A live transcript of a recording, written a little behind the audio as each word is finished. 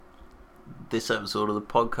This episode of the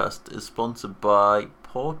podcast is sponsored by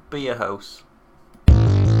Port Beer House.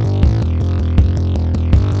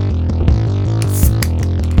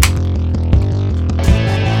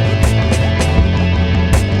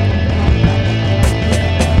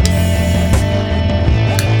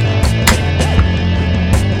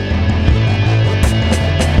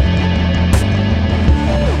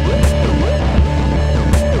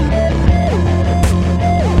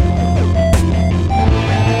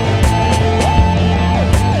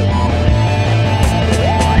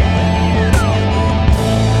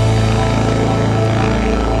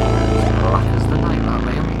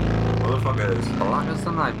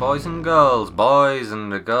 Boys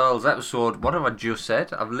and girls, episode, what have I just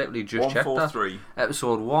said? I've literally just checked that.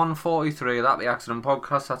 Episode 143 of That The Accident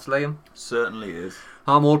Podcast, that's Liam. Certainly is.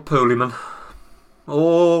 I'm Old Poorlym'n.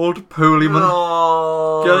 Old Poorlym'n.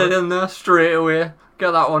 Oh. Get it in there straight away.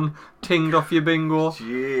 Get that one tinged off your bingo.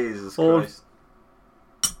 Jesus Christ.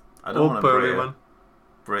 I don't want to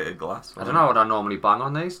break a glass. I don't know what I normally bang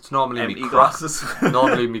on these. It's normally empty me glasses.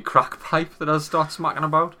 Normally me crack pipe that I start smacking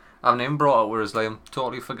about. I haven't even brought it, whereas Liam,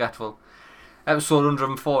 totally forgetful. Episode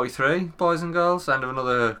 143, boys and girls, end of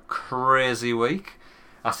another crazy week.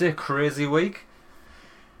 I say crazy week.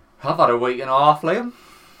 I've had a week and a half, Liam.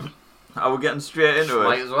 Are we getting straight into it?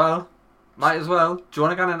 Might as well. Do you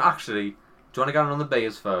want to get in on the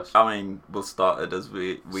beers first? I mean, we'll start it as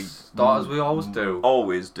we always do.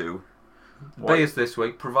 Always do. Beers this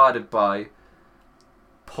week provided by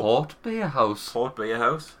Port Beer House. Port Beer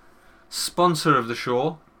House. Sponsor of the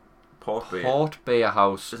show. Port Beer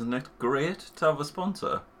House. Isn't it great to have a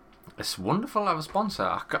sponsor? It's wonderful to have a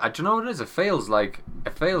sponsor. Do you know what it is? It feels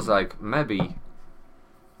like maybe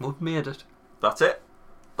we've made it. That's it.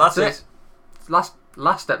 That's it.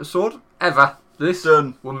 Last episode ever. This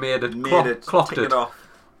done. We made it. Clocked Tick it off.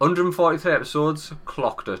 143 episodes.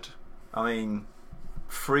 Clocked it. I mean,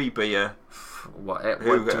 free beer. To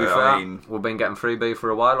be fair, we've been getting free beer for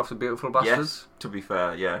a while off the Beautiful Bastards. Yes, to be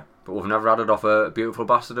fair, yeah. But we've never had it off a Beautiful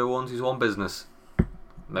Bastard who owns his own business.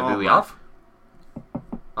 Maybe we have.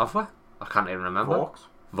 Have we? I can't even remember.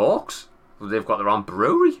 Vaux? Well, they've got their own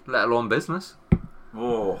brewery, let alone business.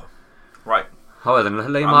 Oh, right. However,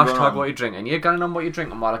 Liam, hashtag what you're drinking. You're getting on what you're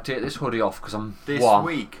drinking while I take this hoodie off because I'm warm.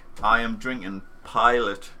 This week, I am drinking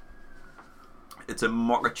Pilot. It's a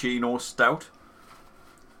mochaccino stout.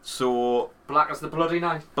 So black as the bloody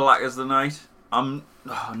night. Black as the night. I'm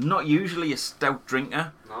not usually a stout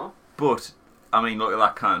drinker. No. But I mean, look at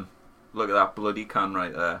that can. Look at that bloody can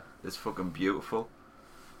right there. It's fucking beautiful.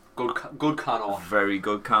 Good can art. Very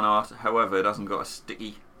good can art. However, it hasn't got a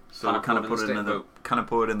sticky, so we kind of put it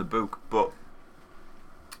in the book. But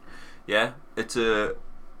yeah, it's a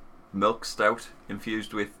milk stout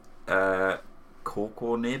infused with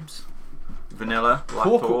cocoa nibs. Vanilla,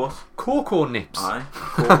 lactose. Cocoa nips. Aye,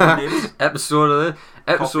 cocoa nibs. Episode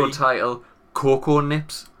Coffee. Title: Cocoa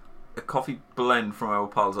nips. A coffee blend from our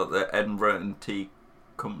pals at the Edinburgh and Tea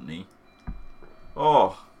Company.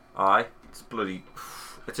 Oh, aye,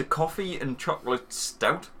 it's a coffee and chocolate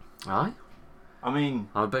stout. Aye. I mean,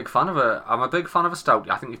 I'm a big fan of a stout.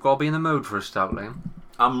 I think you've got to be in the mood for a stout, Liam.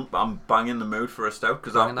 I'm banging the mood for a stout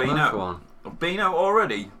because I've been out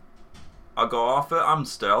already. I got off at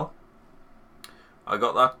Amstel. I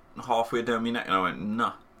got that halfway down my neck and I went,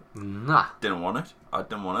 nah. Didn't want it. I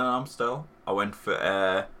didn't want it at Amstel. I went for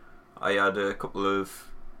I had a couple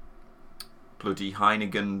of bloody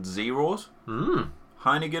Heineken Zeros.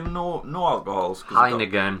 Heineken, no alcohols.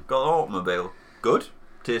 Heineken. Got the automobile. Good.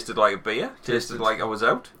 Tasted like a beer. Tasted like I was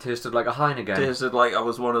out. Tasted like a Heineken. Tasted like I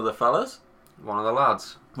was one of the fellas. One of the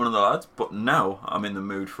lads. But now I'm in the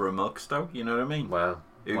mood for a milk stout. You know what I mean? Well,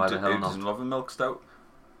 who why the hell not? doesn't love a milk stout?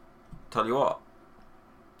 Tell you what.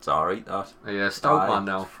 It's alright, that. Yeah, stout man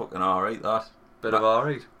now. It's fucking alright, that. Bit of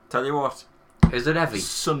alright. Tell you what. Is it heavy?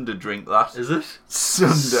 Sunder drink, that. Is it?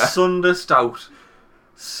 Sunder. Sunder stout.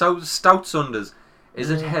 Stout Sunders. Is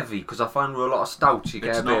it heavy? Because I find with a lot of stouts you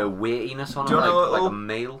get a bit of weightiness on it, like a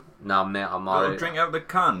meal. Nah, mate, I'm alright. Drink out the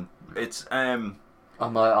can. It's I'm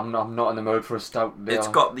not in the mood for a stout. It's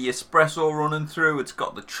got the espresso running through. It's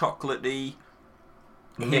got the chocolatey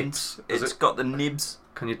nips. It's got the nibs.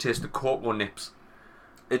 Can you taste the cocoa nips?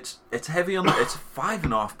 It's heavy on. It's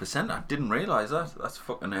 5.5%. I didn't realise that. That's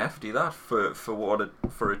fucking hefty. That for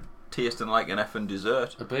it tasting like an effing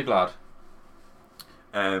dessert. A big lad.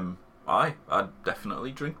 I'd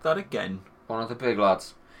definitely drink that again. One of the big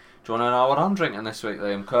lads. Do you want to know what I'm drinking this week,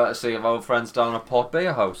 Liam? Courtesy of our friends down at Port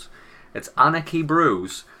Beer House. It's Anarchy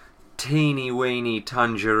Brews Teeny Weeny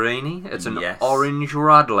Tangerine. It's an orange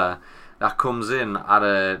radler that comes in at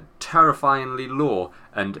a terrifyingly low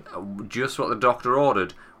and just what the doctor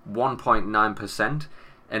ordered, 1.9%.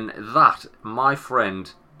 And that, my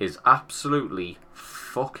friend, is absolutely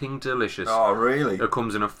fucking delicious. Oh, really? It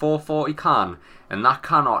comes in a 440 can, and that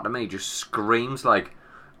can art to me just screams like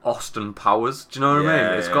Austin Powers. Do you know what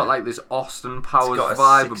I mean? It's got like this Austin Powers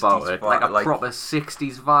vibe about it, like a proper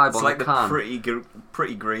 60s vibe on the can. It's like the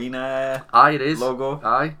pretty green Aye, it is. Logo.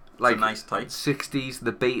 Aye. Like it's a nice type. 60s,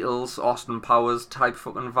 the Beatles, Austin Powers type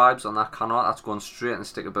fucking vibes on that can art. That's going straight and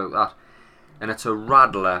stick about that. And it's a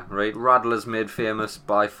Radler, right? Radler's made famous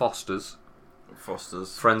by Foster's.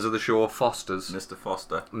 Friends of the show, Foster's. Mr.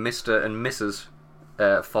 Foster. Mr. and Mrs.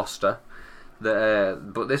 Foster.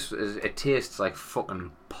 But it tastes like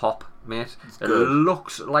fucking pop, mate. It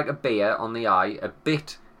looks like a beer on the eye, a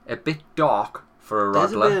bit dark for a Radler.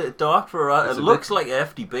 It's a bit dark for a Radler. It looks like a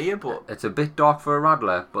FD beer, but it's a bit dark for a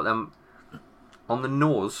Radler. But then on the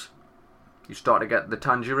nose, you start to get the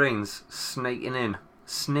tangerines sneaking in.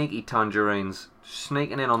 Sneaky tangerines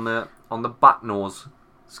sneaking in on the back nose,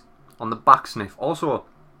 on the back sniff. Also,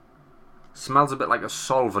 smells a bit like a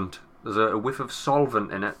solvent. There's a whiff of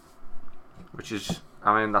solvent in it, which is,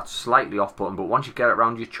 I mean, that's slightly off-putting. But once you get it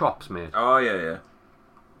around your chops, mate. Oh yeah.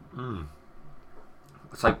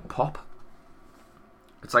 It's like pop.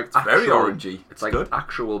 It's very orangey. It's like good.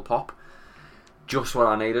 Actual pop. Just what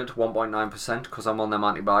I needed. 1.9% because I'm on them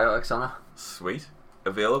antibiotics, Anna. Sweet.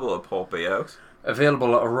 Available at Port Beer House.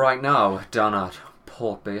 Available right now down at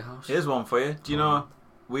Port Beer House. Here's one for you. Do you know,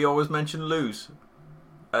 we always mention Lou's.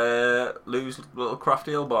 Lou's little craft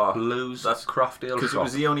ale bar. Lou's craft ale shop. Because it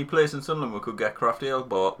was the only place in Sunderland we could get craft ale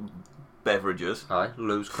bar beverages. Aye,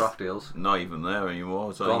 Lou's craft ales. Not even there anymore.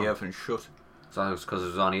 It's only effing shut. So it's because it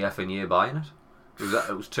was only effing year buying it.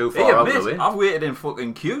 It was too far out of the way. I've waited in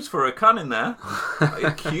fucking queues for a can in there.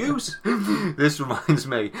 Queues. This reminds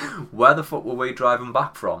me, where the fuck were we driving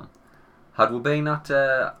back from? Had we been at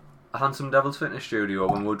Handsome Devil's Fitness Studio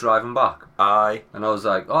when we were driving back? Aye. And I was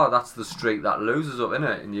like, oh, that's the street that loses up,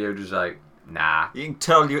 innit? And you were just like, nah. You can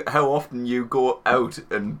tell you how often you go out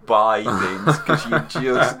and buy things because you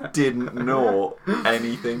just didn't know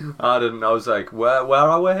anything. I didn't. I was like, where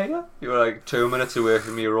are we here? You were like 2 minutes away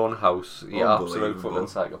from your own house. You absolute fucking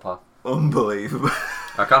psychopath. Unbelievable.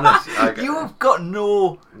 I can't. You've got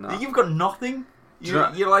You've got nothing.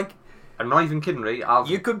 You're like. I'm not even kidding, right?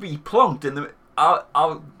 You could be plonked in the.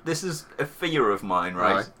 This is a fear of mine,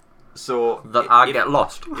 right? So that I get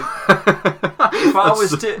lost. If I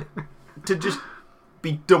was to just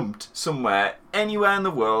be dumped somewhere, anywhere in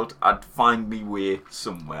the world, I'd find me way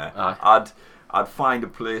somewhere. Aye. I'd find a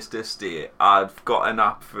place to stay. I've got an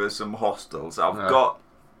app for some hostels. I've got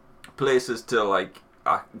places to I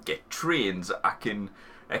can get trains. I can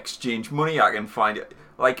exchange money. I can find it.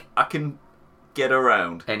 I can get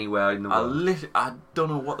around anywhere in the world. I don't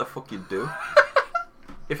know what the fuck you'd do.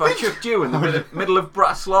 If I chucked you in the middle of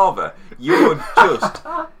Bratislava, you would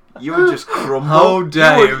just crumble. How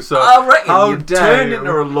dare you, sir? I reckon you'd turn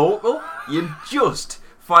into a local. You'd just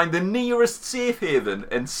find the nearest safe haven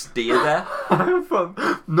and stay there.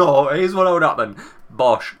 No, here's what would happen.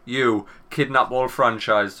 Bosh, you kidnap Old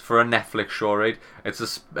Phranchize for a Netflix show, right? It's a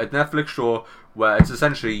Netflix show where it's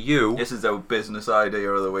essentially you. This is our business idea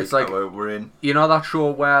of the week. It's we're in. You know that show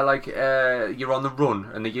where you're on the run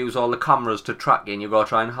and they use all the cameras to track you and you gotta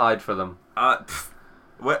try and hide for them. I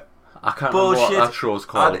can't remember what that show's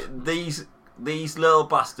called. These little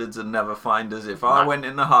bastards would never find us. If I went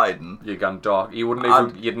into hiding, you're gone dark. You wouldn't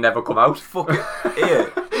even. You'd never come out. Fuck it. Yeah.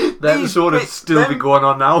 The episode would still be going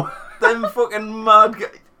on now. Them fucking mad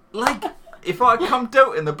guys. If I camped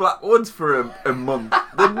out in the Black Woods for a month,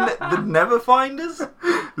 they'd never find us.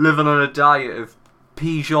 Living on a diet of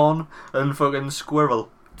pigeon and fucking squirrel.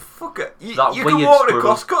 Fuck it. You can walk to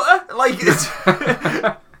Costcutter.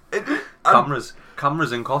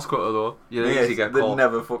 Cameras in Costcutter though. Easy get caught. They'd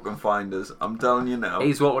never fucking find us. I'm telling you now.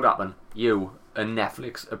 Here's what would happen. You and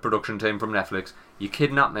Netflix, a production team from Netflix, you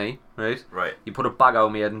kidnap me, right? Right. You put a bag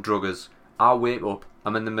over my head and drug us. I wake up,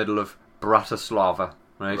 I'm in the middle of Bratislava.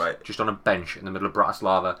 Right? Just on a bench in the middle of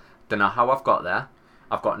Bratislava. Don't know how I've got there.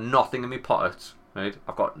 I've got nothing in my pockets. Right?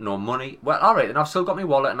 I've got no money. Well, alright, then I've still got my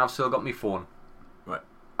wallet and I've still got my phone. Right.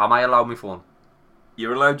 Am I allowed my phone?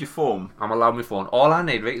 You're allowed your phone? I'm allowed my phone. All I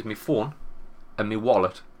need, right, is my phone and my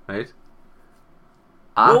wallet. Right?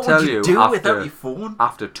 What would you do without your phone?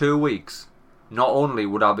 After 2 weeks, not only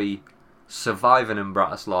would I be surviving in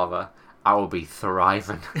Bratislava, I will be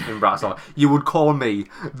thriving in Bratislava. You would call me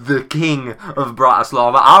the king of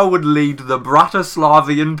Bratislava. I would lead the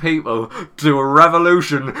Bratislavian people to a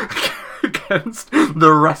revolution against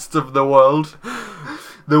the rest of the world.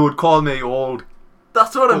 They would call me old.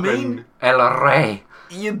 That's what I mean. El Rey.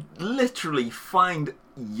 You'd literally find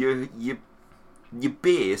your your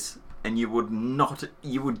base, and you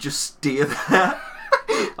would just stay there.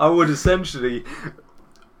 I would essentially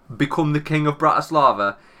become the king of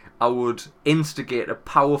Bratislava. I would instigate a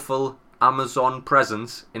powerful Amazon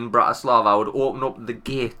presence in Bratislava. I would open up the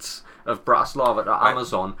gates of Bratislava to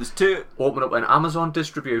Amazon. Open up an Amazon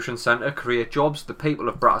distribution centre, create jobs. The people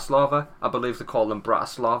of Bratislava, I believe they call them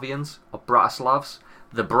Bratislavians or Bratislavs.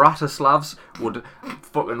 The Bratislavs would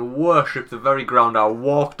fucking worship the very ground I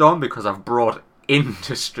walked on because I've brought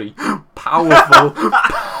industry, powerful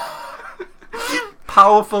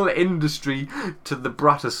industry to the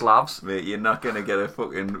Bratislavs. Mate, you're not going to get a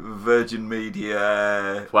fucking Virgin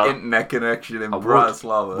Media internet connection in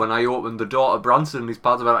Bratislava. When I opened the door to Branson, his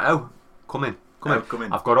pals were like, come in.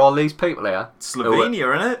 I've got all these people here.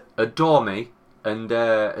 Slovenia, innit? Adore me. And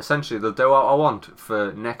essentially they'll do what I want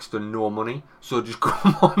for next to no money. So just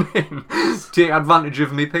come on in, take advantage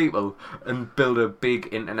of me people, and build a big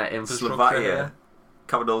internet infrastructure. Slovakia,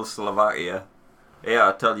 capital Slovakia. Yeah,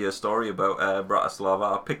 I'll tell you a story about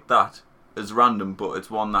Bratislava. I picked that as random, but it's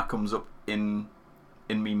one that comes up in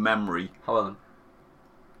me memory. How well then?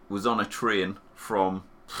 Was on a train from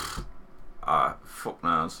fuck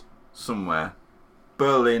knows, somewhere,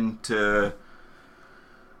 Berlin to,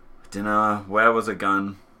 I don't know, where was I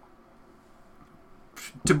going?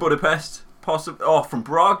 To Budapest, possibly. Oh, from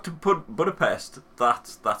Prague to Budapest.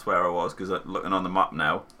 That's where I was, because I'm looking on the map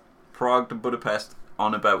now. Prague to Budapest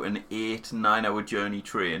on about an 8-9 hour journey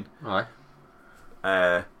train. Right.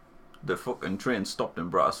 The fucking train stopped in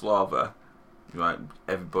Bratislava. Right,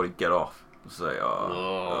 everybody get off. It's like,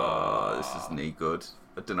 this isn't good.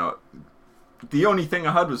 I don't know. The only thing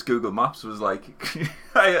I had was Google Maps. Was like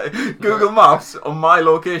Google Maps on my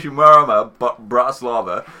location where I'm at,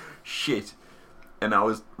 Bratislava. Shit. And I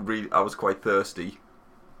was quite thirsty.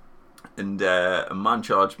 And a man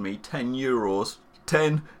charged me €10,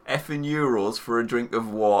 10 effing euros for a drink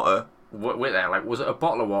of water. Wait there, like, was it a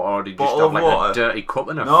bottle of water, or did you just have like water? A dirty cup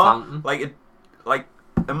in a fountain? Like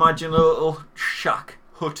imagine a little shack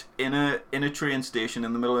hut in a train station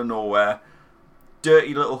in the middle of nowhere.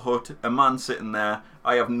 Dirty little hut, a man sitting there.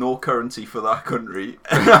 I have no currency for that country,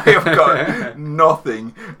 and I have got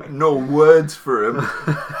nothing, no words for him.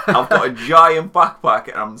 I've got a giant backpack,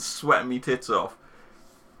 and I'm sweating me tits off.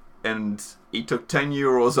 And he took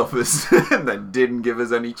 €10 off us, and then didn't give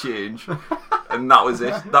us any change. And that was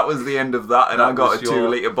it. That was the end of that, and I got a 2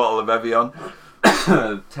 litre bottle of Evian.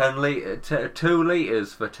 2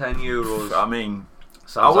 litres for €10. I mean,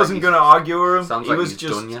 I wasn't going to argue with him. Sounds he like was he's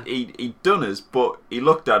just done you. He'd done us, but he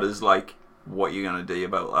looked at us like, "What are you going to do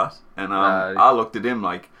about that?" And I looked at him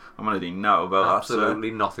like, "I'm going to do nothing about that, sir."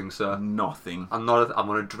 Absolutely nothing, sir. Nothing. I'm going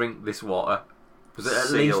to drink this water. Was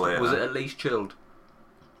it at least chilled?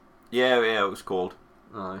 Yeah, it was cold.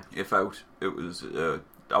 Aye. If out, it was.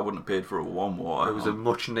 I wouldn't have paid for a warm water. It was a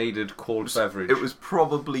much needed cold beverage. It was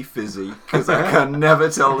probably fizzy, because I can never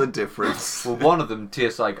tell the difference. Well, one of them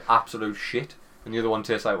tastes like absolute shit, and the other one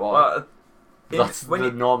tastes like water. That's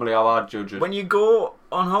normally how I'd judge it. When you go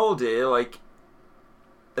on holiday, like,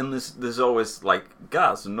 and there's always like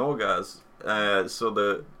gas and no gas. So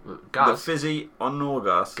the fizzy or no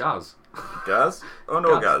gas. Gas or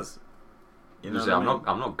no gas. You know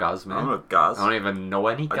I'm not gas, man. I'm not gas. I don't even know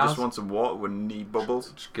any gas. I just want some water with knee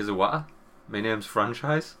bubbles. Just gives a water. My name's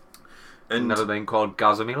Phranchize. And never been called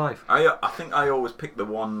gas in my life. I think I always pick the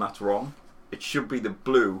one that's wrong. It should be the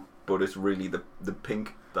blue, but it's really the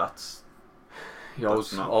pink that's. You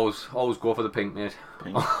always go for the pink, mate.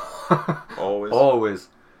 Pink. Always. Always.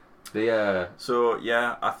 So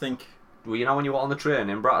yeah, I think. Well, you know when you were on the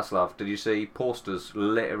train in Bratislava, did you see posters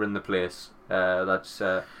littering the place? That's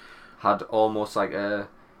had almost like a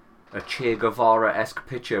Che Guevara-esque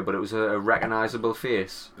picture, but it was a recognisable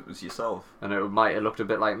face. It was yourself. And it might have looked a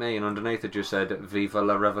bit like me, and underneath it just said, "Viva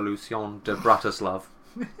la Revolution de Bratislav."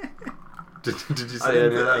 Did you say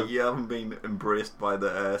any of that? You haven't been embraced by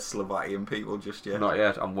the Slovakian people just yet. Not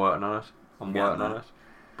yet. I'm working on it. Working on it.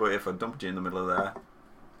 But if I dumped you in the middle of there...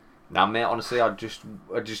 Nah, mate, honestly, I'd just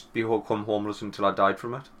become homeless until I died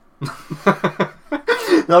from it.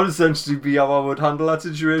 That would essentially be how I would handle that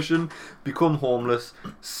situation. Become homeless,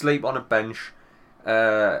 sleep on a bench,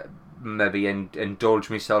 maybe indulge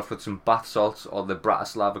myself with some bath salts or the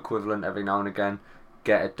Bratislava equivalent every now and again,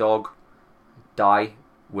 get a dog, die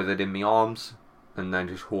with it in my arms, and then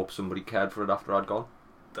just hope somebody cared for it after I'd gone.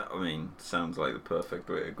 That, sounds like the perfect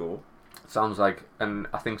way to go. Sounds like, and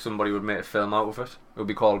I think somebody would make a film out of it. It would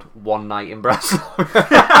be called One Night in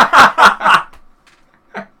Bratislava.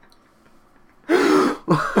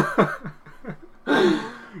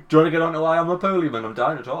 Do you want to get on to why I'm a Poorlym'n? I'm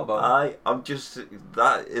dying to talk about it. I'm just... Is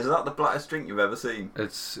that the blackest drink you've ever seen?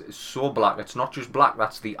 It's so black. It's not just black,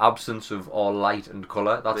 that's the absence of all light and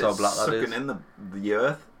colour. That's how black that is. It's sucking in the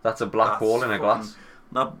earth. That's a black hole in a glass.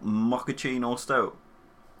 That mochaccino stout.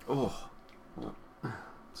 Oh.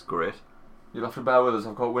 It's great. You'll have to bear with us,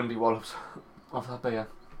 I've got windy wallops off that beer.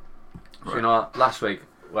 Right. So you know, last week,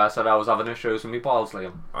 where I said I was having issues with my balls,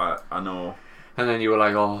 Liam. I know. And then you were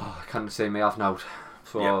like, oh, I can't see me having out.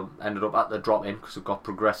 So I ended up at the drop-in because it got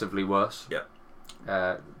progressively worse. Yeah.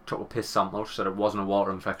 Took a piss sample. She said it wasn't a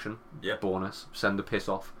water infection. Yeah. Bonus. Send the piss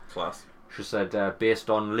off. Class. She said, based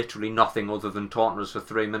on literally nothing other than taunting us for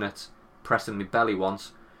 3 minutes, pressing my belly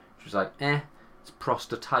once, she was like, it's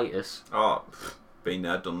prostatitis. Oh, been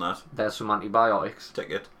there, done that. There's some antibiotics. Tick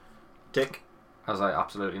it. Tick. I was like,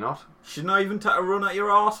 absolutely not. She's not even take a run at your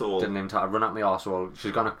arsehole. Didn't even take a run at my arsehole.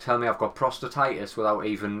 She's going to tell me I've got prostatitis without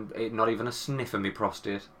not even a sniff of my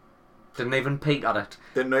prostate. Didn't even peek at it.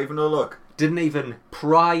 Didn't even a look. Didn't even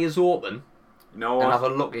pry us open. You know what? And have a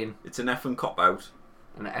look in. It's an effing cop-out.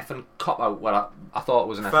 An effing cop-out? Well, I thought it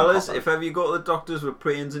was an effing Fellas, cop-out. if ever you go to the doctors with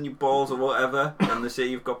preens in your balls or whatever, and they say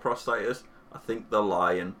you've got prostatitis, I think they're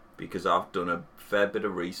lying, because I've done a fair bit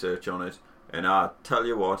of research on it. And I tell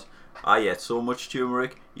you what, I ate so much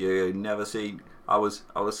turmeric you never seen. I was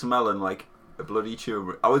smelling like a bloody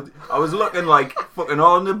turmeric. I was looking like fucking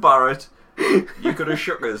Arnold Barrett. You could have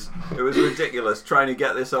shook us. It was ridiculous trying to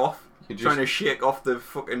get this off. Trying to shake off the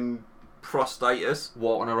fucking prostatitis.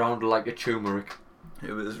 Walking around like a turmeric.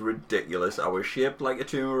 It was ridiculous. I was shaped like a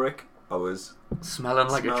turmeric. I was smelling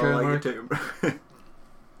like a turmeric.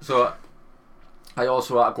 So I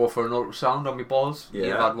also had to go for an ultrasound on my balls. Yeah.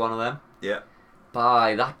 You've had one of them. Yeah.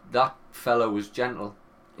 That fella was gentle.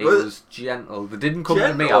 It was gentle. They didn't come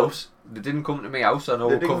to my house. I know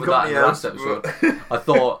we covered that in the last episode. I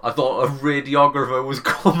thought a radiographer was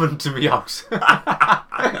coming to my house.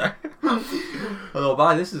 I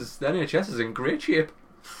thought, the NHS is in great shape.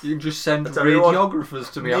 You can just send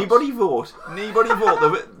radiographers to me. Anybody vote. The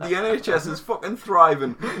NHS is fucking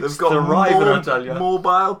thriving. They've got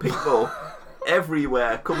mobile people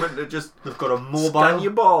everywhere coming to just. They've got a mobile. Scan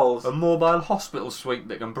your balls. A mobile hospital suite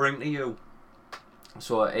they can bring to you.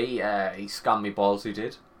 So he scanned me balls. He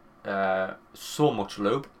did. So much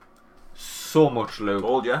lube.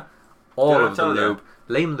 Told ya. All of the lube.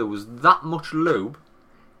 Liam, there was that much lube.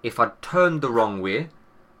 If I'd turned the wrong way,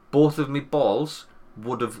 both of me balls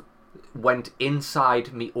would have went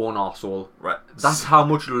inside me own arsehole. Right. That's how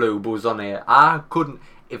much lube was on here. I couldn't.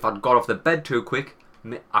 If I'd got off the bed too quick,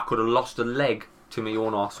 I could have lost a leg to me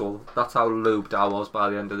own arsehole. That's how lubed I was by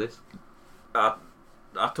the end of this. I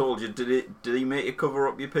told you, did he make you cover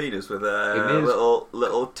up your penis with a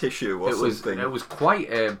little tissue or something? It was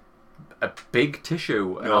quite a big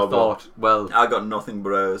tissue, and I thought, I got nothing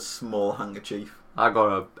but a small handkerchief. I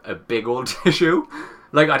got a big old tissue.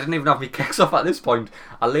 Like, I didn't even have my kicks off at this point.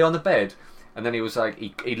 I lay on the bed, and then he was like,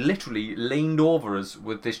 he literally leaned over us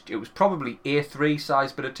with this. It was probably A3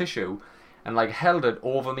 size bit of tissue, and like held it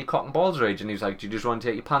over me cock and balls rage, and he was like, "Do you just want to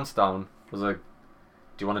take your pants down?" I was like,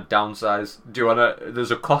 "Do you want to downsize?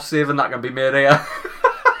 There's a cost saving that can be made here."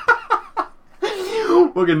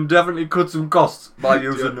 We can definitely cut some costs by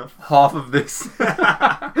using half of this.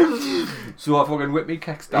 So I fucking whip me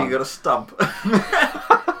kicks down. You got a stump.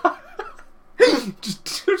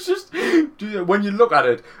 just when you look at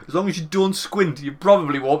it, as long as you don't squint, you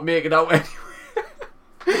probably won't make it out anyway.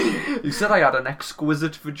 He said I had an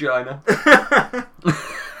exquisite vagina.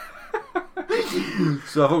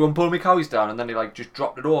 So I fucking pulled my cowies down, and then he like just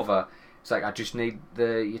dropped it over. It's like, I just need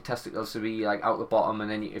your testicles to be like out the bottom,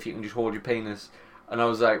 and then if you can just hold your penis. And I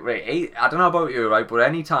was like, right, I don't know about you, right, but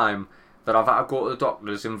any time that I've had to go to the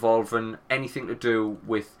doctors involving anything to do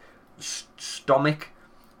with stomach,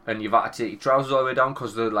 and you've had to take your trousers all the way down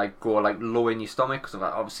because they like go like low in your stomach, because of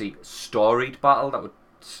that obviously storied battle, that was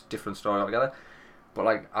a different story altogether. But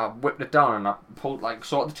like, I whipped it down and I pulled like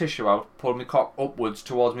sort of the tissue out, pulled my cock upwards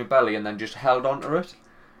towards my belly, and then just held onto it.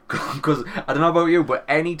 Because I don't know about you, but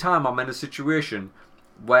any time I'm in a situation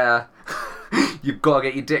where you've got to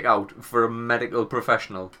get your dick out for a medical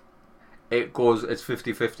professional, it's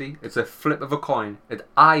 50-50. It's a flip of a coin. It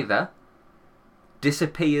either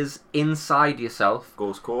disappears inside yourself,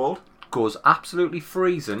 goes cold, goes absolutely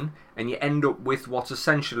freezing, and you end up with what's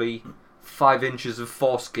essentially 5 inches of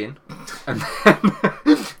foreskin, and then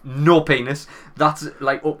no penis. That's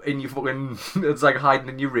like up in your fucking. It's like hiding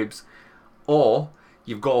in your ribs, or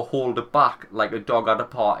you've got to hold it back like a dog at a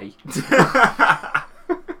party. Do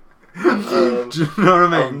you know what I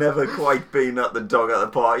mean? I've never quite been at the dog at the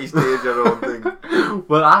party stage, I don't think.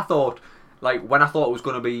 Well, I thought, like, when I thought it was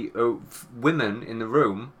going to be women in the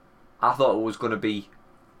room, I thought it was going to be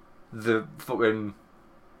the fucking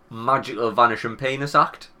magical vanishing penis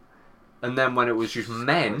act. And then when it was just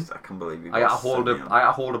men, Christ, I can't believe you I got to hold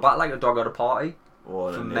her back like a dog at a party.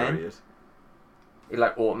 What for an men. idiot. He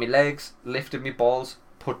like opened my legs, lifted my balls,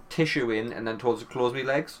 put tissue in, and then told us to close my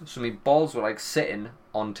legs. So my balls were like sitting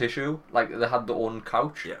on tissue, like they had their own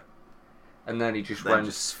couch. Yeah. And then he just Then went.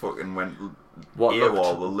 just fucking went What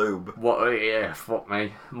earwall the lube. What? Yeah, fuck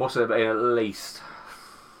me. Must have been at least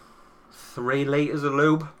 3 litres of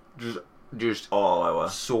lube. Just all hour.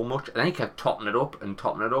 So much. And then he kept topping it up and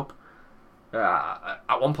topping it up.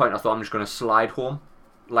 At one point, I thought I'm just going to slide home,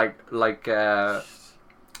 like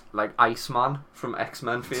Iceman from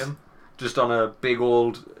X-Men fame, just on a big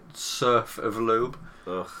old surf of lube.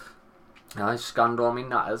 Ugh. And I scanned all my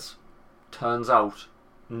natters. Turns out,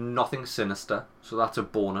 nothing sinister, so that's a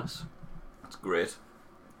bonus. That's great.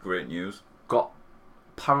 Great news. Got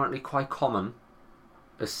apparently quite common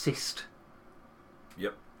a cyst.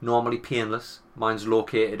 Yep. Normally painless. Mine's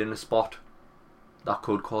located in a spot that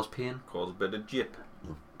could cause pain. Cause a bit of jip.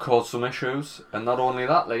 Cause some issues. And not only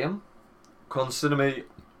that, Liam, consider me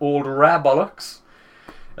old rare bollocks.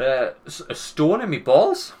 A stone in me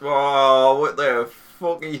balls. Oh, what the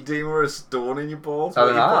fuck are you doing with a stone in your balls? I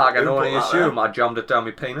don't know, I can only assume I jammed it down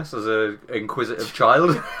my penis as an inquisitive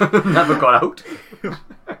child. Never got out.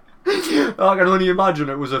 I can only imagine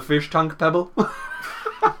it was a fish tank pebble.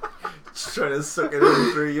 Just trying to suck it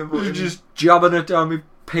in through your body. Just jabbing it down my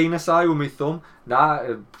penis eye with my thumb.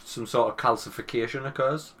 Some sort of calcification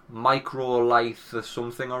occurs. Microlith or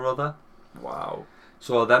something or other. Wow.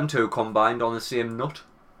 So them two combined on the same nut.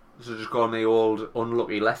 So just call me old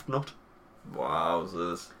unlucky left nut.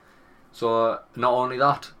 Wowzers. So not only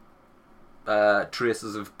that,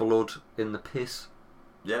 traces of blood in the piss.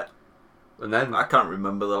 Yeah. And then I can't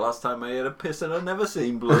remember the last time I had a piss and I've never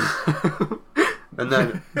seen blood. And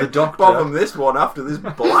then the doctor. Bottom this one after this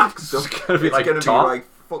black stuff. It's gonna be like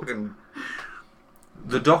fucking.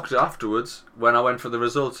 The doctor afterwards, when I went for the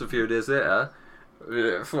results a few days later,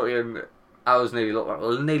 fucking, I was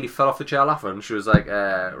nearly fell off the chair laughing. She was like,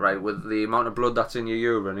 right, with the amount of blood that's in your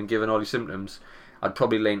urine and given all your symptoms, I'd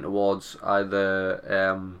probably lean towards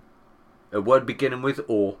either a word beginning with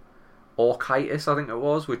O, orchitis, I think it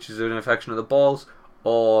was, which is an infection of the balls,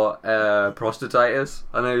 or prostatitis.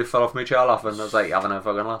 I nearly fell off my chair laughing. I was like, having a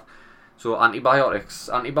fucking laugh. So antibiotics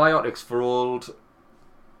for old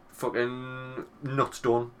fucking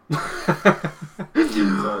nutstone.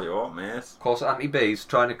 Tell you what, mate. Of course, anti-B's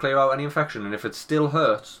trying to clear out any infection, and if it still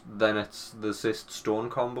hurts, then it's the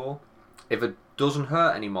cyst-stone combo. If it doesn't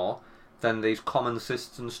hurt anymore, then these common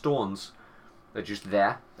cysts and stones, they're just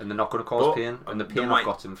there, and they're not going to cause pain, and the pain I've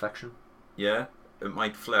got's infection. Yeah, it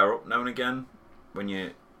might flare up now and again when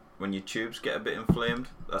your tubes get a bit inflamed.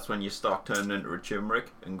 That's when you start turning into a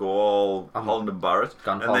turmeric and go all Holland and Barrett,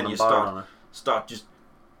 and then you start just,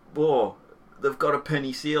 whoa, they've got a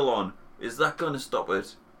penny seal on. Is that going to stop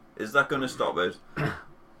it? Is that going to stop it?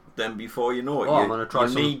 Then before you know it, you're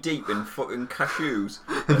knee deep in fucking cashews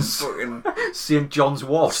and fucking St. John's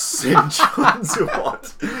Wort. St. John's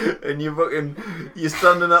Wort. And you're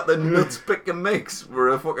standing at the nuts pick and mix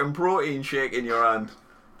with a fucking protein shake in your hand.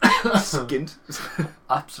 Skint.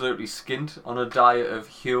 Absolutely skint on a diet of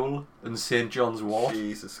Huel and St. John's Wort.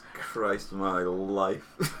 Jesus Christ, my life.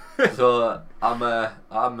 So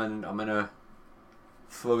I'm in a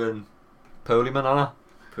fucking Poorlym'n, Anna.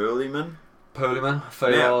 Poorlym'n?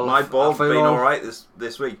 Poorlym'n. My ball's been alright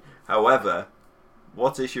this week. However,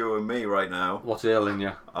 what's issue with me right now? What's ailing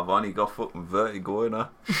you? I've only got fucking vertigo in her.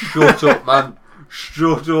 Shut up, man.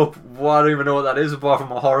 Shut up. Well, I don't even know what that is apart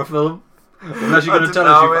from a horror film. Unless you're going to tell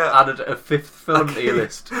us you've added a 5th film to your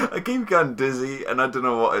list. I keep getting dizzy and I don't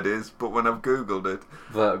know what it is, but when I've googled it,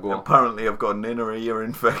 vertigo. Apparently I've got an inner ear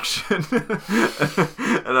infection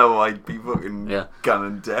and I might be fucking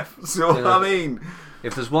canon deaf. So I mean,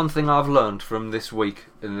 if there's one thing I've learned from this week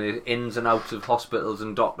in the ins and outs of hospitals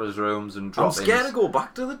and doctors' rooms and drop-ins, I'm scared to go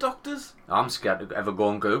back to the doctors. I'm scared to ever go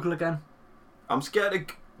on Google again. I'm scared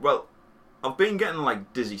to, well, I've been getting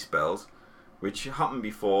like dizzy spells, which happened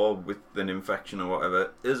before with an infection or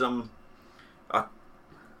whatever.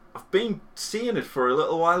 I've been seeing it for a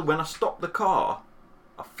little while. When I stop the car,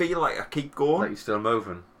 I feel like I keep going. Like you're still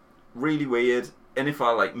moving. Really weird. And if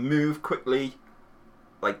I like move quickly,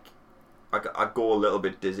 like I go a little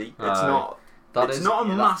bit dizzy. It's not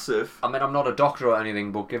massive. I mean, I'm not a doctor or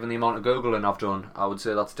anything, but given the amount of Googling I've done, I would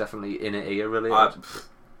say that's definitely inner ear related.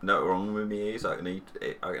 No wrong with my ears. I can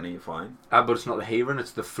eat fine. But it's not the hearing;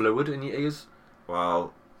 it's the fluid in your ears.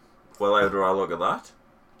 Well, how do I look at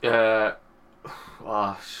that?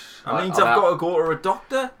 That means I've got to go to a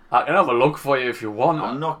doctor. I can have a look for you if you want.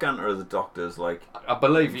 I'm not going to the doctors. Like, I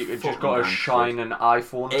believe you just got to shine an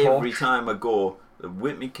iPhone torch. Every time I go, they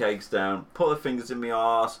whip me kegs down, put their fingers in my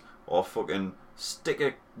arse, or fucking stick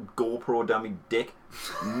a GoPro down my dick.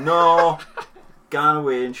 No, gone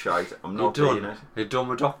away and shite. I'm not doing it. You're done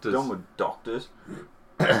with doctors. Done with doctors.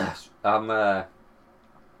 I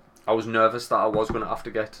was nervous that I was going to have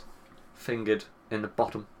to get fingered in the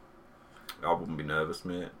bottom. I wouldn't be nervous,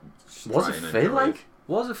 mate. What does it feel like?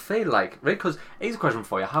 What does it feel like? Right, because here's a question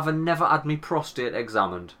for you. Have I never had my prostate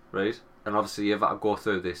examined, right? And obviously you've had to go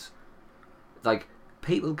through this. Like,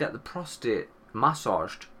 people get the prostate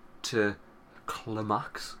massaged to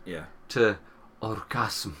climax. Yeah. To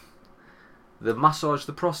orgasm. They massage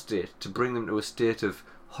the prostate to bring them to a state of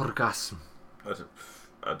orgasm. I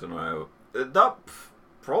don't know how... That...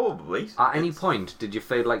 Probably. At any point, did you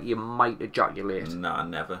feel like you might ejaculate? Nah,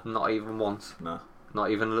 never. Not even once? No.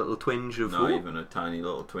 Not even a little twinge of... Not even a tiny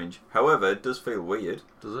little twinge. However, it does feel weird.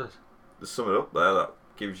 Does it? There's something up there that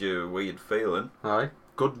gives you a weird feeling. Aye.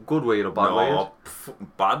 Good weird or bad weird?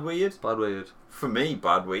 Bad weird. Bad weird. For me,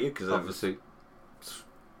 bad weird, because obviously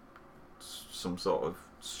some sort of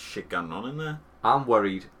shit going on in there. I'm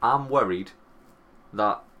worried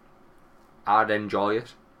that I'd enjoy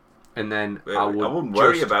it. And then I wouldn't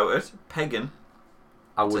worry about it. Pegging.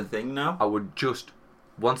 It's a thing now. I would just,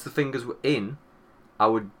 once the fingers were in,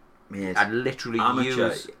 I'd literally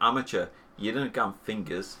Amateur. You don't get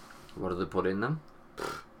fingers. What do they put in them?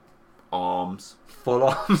 Arms. Full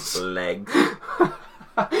arms. Legs.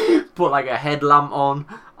 Put like a headlamp on,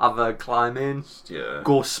 have a climb in,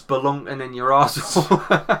 go spelunking in your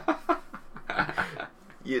arsehole.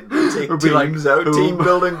 You take teams out, team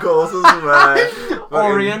building courses where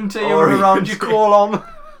orientate around your colon.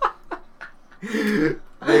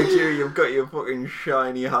 Make sure you've got your fucking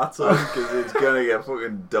shiny hats on because it's gonna get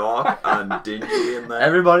fucking dark and dingy in there.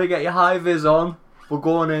 Everybody get your high vis on. We're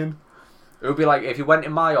going in. It would be like if you went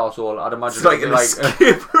in my arsehole, I'd imagine it's like an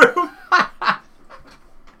escape room.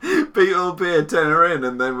 People will pay a tenner in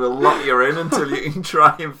and then we'll lock you in until you can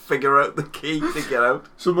try and figure out the key to get out.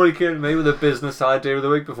 Somebody came to me with a business idea the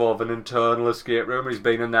week before of an internal escape room. He's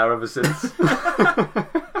been in there ever since.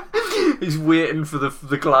 He's waiting for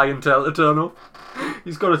the clientele to turn up.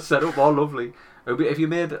 He's got it set up all lovely. If you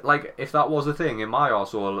made, like, if that was a thing in my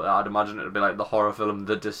arsehole, I'd imagine it would be like the horror film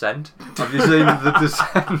The Descent. Have you seen The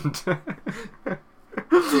Descent?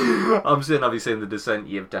 I'm saying, have you seen The Descent?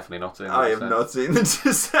 You've definitely not seen The Descent. I have not seen The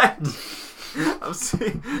Descent. I've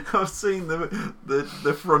seen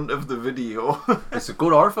the front of the video. It's a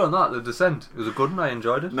good horror film, that, The Descent. It was a good one, I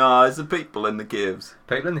enjoyed it. No, it's the people in the caves.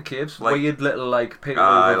 People in the caves? Like, weird little, like, people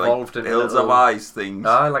who evolved like into Hills of Ice things.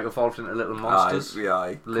 Like evolved into little monsters.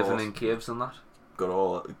 Living in caves and that.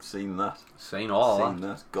 Seen that. Seen all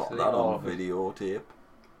that. Got that on videotape.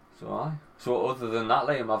 So other than that,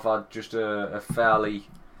 Liam, I've had just a fairly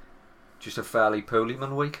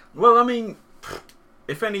Poorlym'n week. Well, I mean,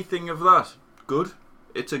 if anything of that, good.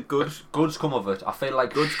 It's a good. Good's come of it. I feel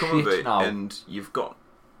like good's come of it now. And you've got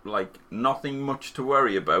like nothing much to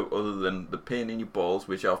worry about other than the pain in your balls,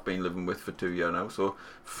 which I've been living with for 2 years now. So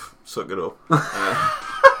suck it up.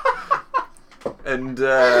 And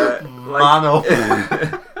man up.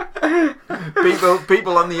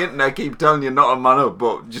 people on the internet keep telling you not to man up,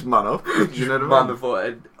 but just man up. You know what I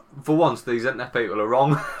mean? For once, these internet people are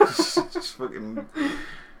wrong. just fucking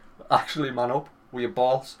actually man up with your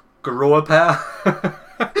balls. Grow a pair.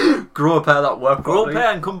 Grow a pair that work. Grow a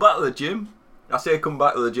pair and come back to the gym. I say come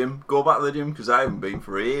back to the gym. Go back to the gym because I haven't been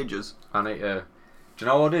for ages. I need to. Do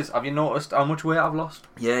you know what it is? Have you noticed how much weight I've lost?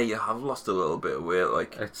 Yeah, you have lost a little bit of weight.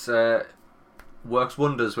 Like it's works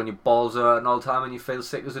wonders when your balls are hurting all the time and you feel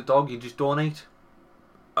sick as a dog. You just don't eat.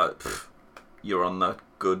 You're on that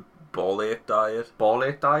good ball ache diet. Ball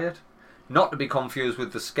ache diet, not to be confused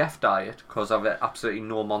with the Skeff diet, because I've absolutely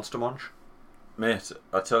no Monster Munch. Mate,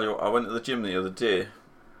 I tell you what, I went to the gym the other day.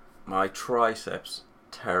 My triceps,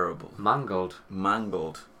 terrible. Mangled.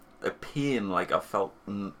 A pain like I felt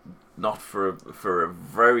not for a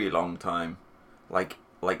very long time. Like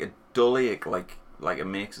a dull ache, like it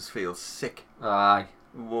makes us feel sick. Aye.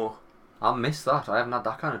 Whoa. I miss that. I haven't had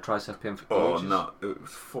that kind of tricep pain for ages. Oh no, it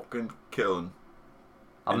was fucking killing.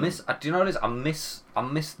 Do you know what it is? I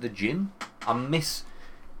miss the gym. I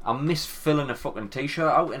miss filling a fucking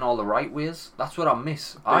t-shirt out in all the right ways. That's what I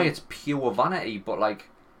miss. It's pure vanity, but like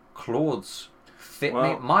clothes fit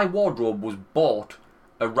me. My wardrobe was bought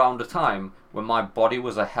around a time when my body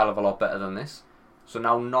was a hell of a lot better than this. So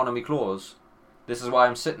now none of me clothes. This is why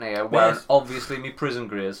I'm sitting here wearing obviously me prison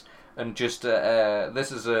greys, and just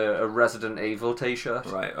this is a Resident Evil T-shirt.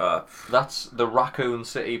 Right. That's the Raccoon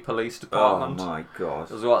City Police Department. Oh my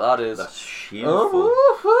god. Is what that is. That's shameful.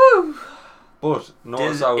 But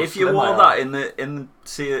notice how if you wore that in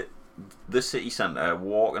the city centre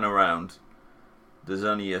walking around, there's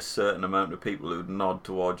only a certain amount of people who'd nod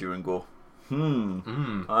towards you and go,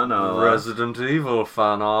 I know. Resident Evil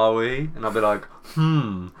fan, are we? And I'll be like,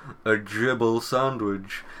 a gibble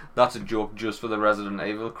sandwich. That's a joke just for the Resident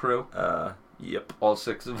Evil crew. Yep. All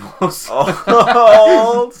 6 of us.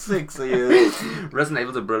 All 6 of you. Resident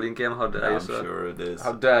Evil's a brilliant game. How dare you, I'm sure it is.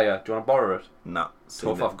 How dare you? Do you want to borrow it? No.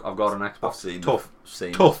 Tough. I've got an Xbox. I've seen Tough.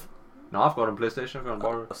 Seen Tough. No, I've got a PlayStation. If you want to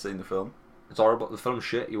borrow it. I've seen the film. It's horrible. The film's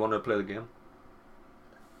shit. You want to play the game?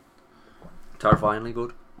 Terrifyingly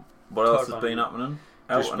good. What else has been happening?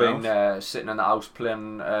 Just been sitting in the house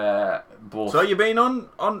playing both. So you been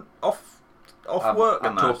off work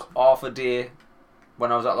and that? I took half a day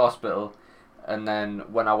when I was at the hospital, and then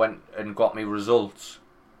when I went and got my results,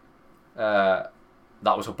 that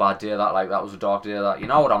was a bad day. That was a dark day. You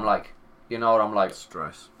know what I'm like.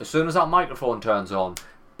 Stress. As soon as that microphone turns on,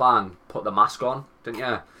 bang, put the mask on, didn't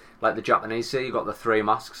you? Like the Japanese say, you got the 3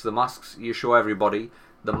 masks. The masks you show everybody,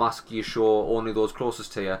 the mask you show only those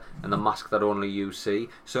closest to you, and the mask that only you see.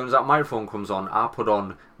 As soon as that microphone comes on, I put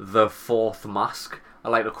on the 4th mask. I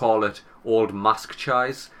like to call it Old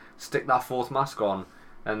Phranchize. Stick that 4th mask on,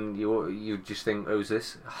 and you just think, who's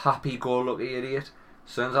this happy-go-lucky idiot?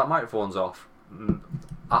 As soon as that microphone's off,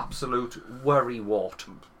 absolute worrywart.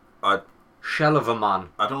 Shell of a man.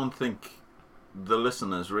 I don't think the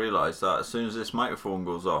listeners realise that as soon as this microphone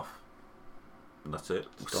goes off, that's it.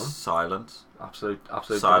 It's done. Silence. Absolute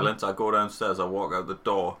silence. I go downstairs, I walk out the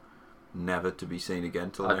door, never to be seen again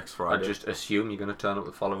till next Friday. I just assume you're going to turn up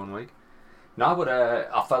the following week. No, but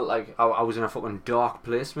I felt like I was in a fucking dark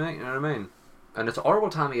place, mate, you know what I mean? And it's a horrible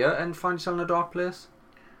time of year and find yourself in a dark place.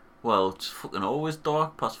 Well, it's fucking always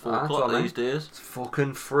dark past 4 o'clock these days. It's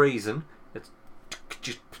fucking freezing. It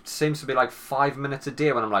just seems to be like 5 minutes a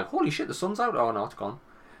day when I'm like, holy shit, the sun's out. Oh no, it's gone.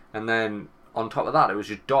 And then on top of that, it was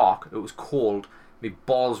just dark. It was cold. My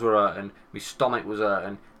balls were hurting. My stomach was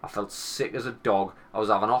hurting. I felt sick as a dog. I was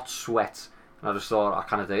having hot sweats. And I just thought, I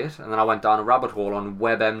can't do it. And then I went down a rabbit hole on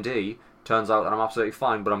WebMD. Turns out that I'm absolutely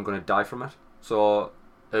fine, but I'm going to die from it. So,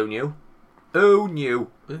 who knew? Who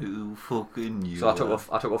knew? Who fucking knew? So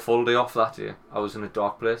I took a full day off that day. I was in a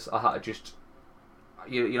dark place. I had to just...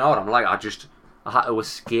 You know what I'm like? I had to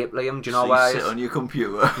escape, Liam. Do you know where I... sit on your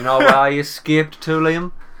computer. You know where I escaped to,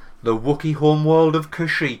 Liam? The Wookiee homeworld of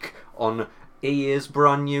Kashyyyk on EA's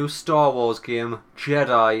brand new Star Wars game,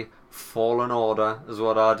 Jedi Fallen Order, is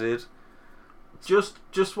what I did. Just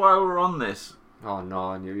while we're on this... Oh no,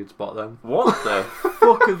 I knew you'd spot them. What the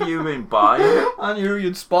fuck have you been buying? I knew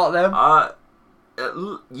you'd spot them.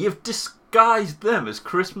 You've disguised them as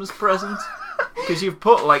Christmas presents. Because you've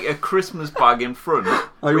put like a Christmas bag in front,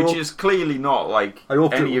 which is clearly not like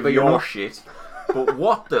any of your shit. But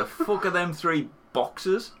what the fuck are them 3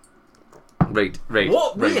 boxes? Right.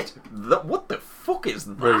 What? Wait. What the fuck is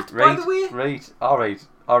that? By the way? Right. All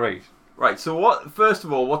right. Right. So what? First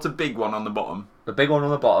of all, what's a big one on the bottom? The big one on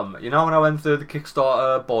the bottom. You know when I went through the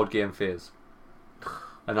Kickstarter board game phase,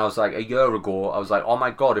 and I was like, a year ago, I was like, oh my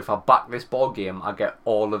god, if I back this board game, I get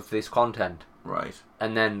all of this content. Right.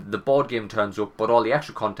 And then the board game turns up, but all the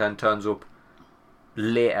extra content turns up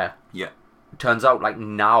later. Yeah. It turns out like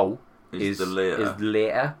now is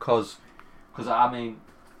later because I mean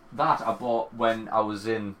that I bought when I was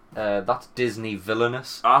in that's Disney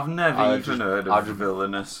Villainous. I've never even heard of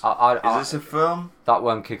Villainous. Is this a film? That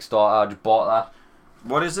one Kickstarter. I just bought that.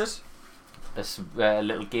 What is it? This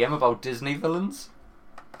little game about Disney villains.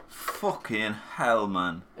 Fucking hell,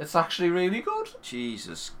 man! It's actually really good.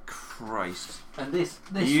 Jesus Christ! And this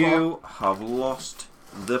you have lost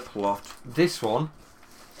the plot. This one,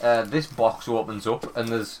 this box opens up, and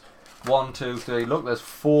there's 1, 2, 3. Look, there's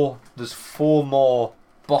 4. There's 4 more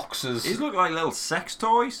boxes. These look like little sex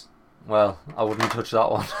toys. Well, I wouldn't touch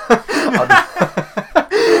that one.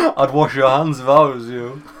 I'd wash your hands if I was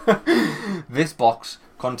you. This box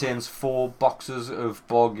contains 4 boxes of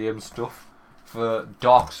board game stuff for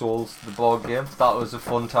Dark Souls, the board game. That was a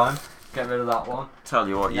fun time. Get rid of that one. Tell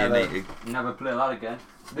you what, you need to never play that again.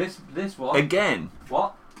 This one. Again?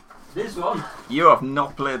 What? This one. You have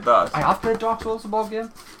not played that. I have played Dark Souls, the board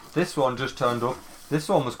game. This one just turned up. This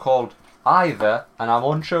one was called either, and I'm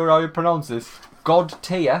unsure how you pronounce this, God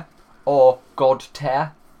Tier or God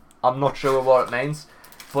Tear. I'm not sure what it means,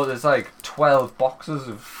 but there's like 12 boxes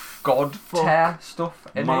of God Tear stuff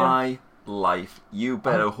in here. My life. You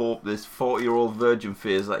better hope this 40-year-old virgin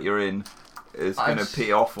phase that you're in is going to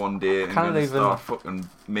pay off one day and going to start fucking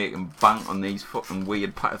making bank on these fucking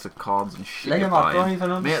weird packets of cards and shit. Liam, I don't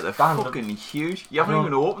even understand. Mate, they're fucking huge. You haven't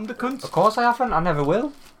even opened the cunts. Of course I haven't. I never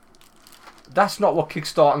will. That's not what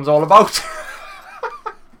Kickstarting's all about.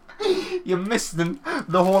 You're missing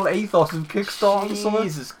the whole ethos of Kickstarting.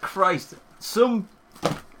 Jesus Christ. Some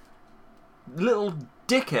little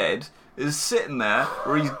dickhead is sitting there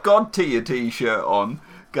with his God tier t-shirt on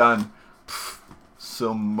going,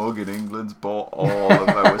 some mug in England's bought all of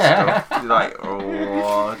our stuff. You're like,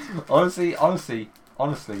 oh, what? Honestly,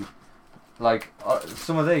 like,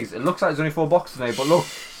 some of these, it looks like there's only 4 boxes in here, but look,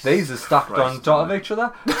 these are stacked on top of each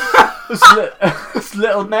other. It's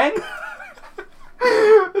little men.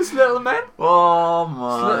 It's little men. Oh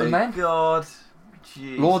my God.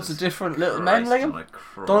 Jesus Loads of different little Christ men,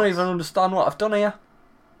 Liam. Don't even understand what I've done here.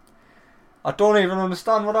 I don't even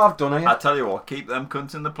understand what I've done here. I tell you what, keep them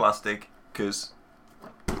cunts in the plastic, because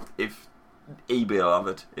if eBay will have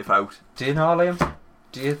it, if out. Do you know, Liam?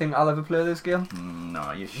 Do you think I'll ever play this game?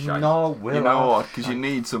 No, you're shite. No, will you know what? Because you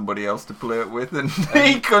need somebody else to play it with, and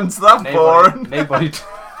he cunts that boring. Nobody.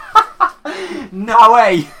 No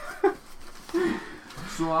way.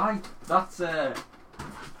 So that's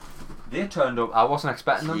they turned up. I wasn't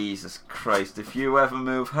expecting them. Jesus Christ! If you ever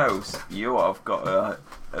move house, you have got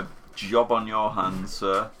a job on your hands,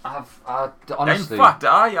 sir. Honestly. In fact,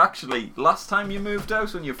 I actually last time you moved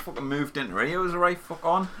house when you fucking moved into Rio was right fuck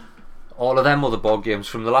on. All of them other board games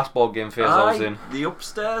from the last board game phase I was in. The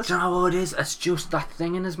upstairs. Do you know what it is? It's just that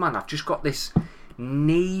thing in us, man. I've just got this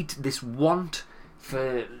need, this want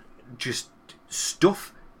for just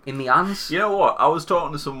stuff in my hands. You know what? I was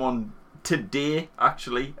talking to someone today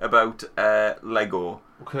actually about Lego.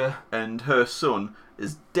 Okay. And her son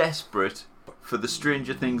is desperate for the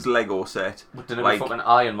Stranger Things Lego set. But didn't like, fucking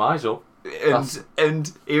iron mice up.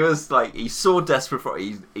 And he was like, he's so desperate for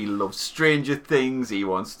it. He loves Stranger Things. He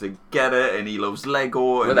wants to get it, and he loves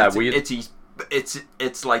Lego. And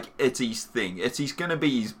it's like it's his thing. He's gonna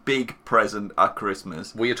be his big present at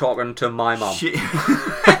Christmas. Were you talking to my mum?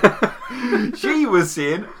 She was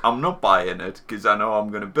saying, I'm not buying it because I know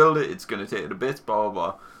I'm gonna build it. It's gonna take it a bit, blah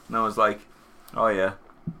blah blah. And I was like, oh yeah,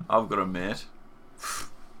 I've got a mate.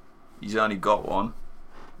 He's only got one.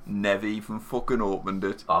 Never even fucking opened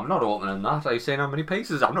it. I'm not opening that. Are you saying how many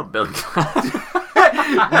pieces? I'm not building that.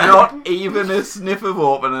 Not even a sniff of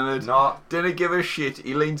opening it. No. Didn't give a shit.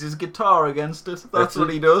 He leans his guitar against it. That's what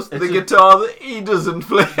he does. The guitar that he doesn't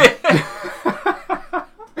play.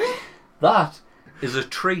 That is a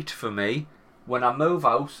treat for me when I move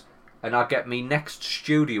out and I get me next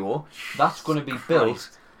studio. That's going to be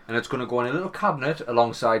built. And it's going to go in a little cabinet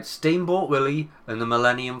alongside Steamboat Willie and the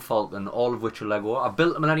Millennium Falcon, all of which are Lego. I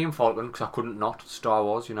built the Millennium Falcon because I couldn't not. Star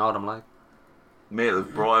Wars, you know what I'm like. Mate,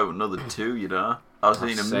 they've brought out another 2, you know. I've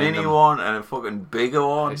seen a mini one and a fucking bigger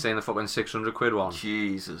one. I've seen the fucking £600 one.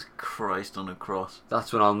 Jesus Christ on a cross.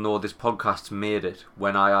 That's when I'll know this podcast's made it.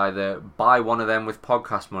 When I either buy one of them with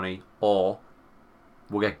podcast money or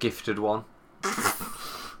we'll get gifted one.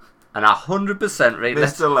 And 100% rate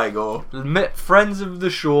Mr. Lego. Friends of the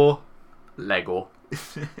show, Lego.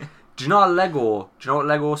 Do you know what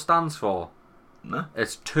Lego stands for? No.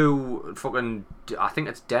 It's 2 fucking, I think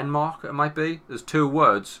it's Denmark, it might be. There's 2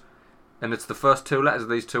 words, and it's the first 2 letters of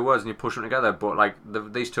these 2 words, and you push them together. But like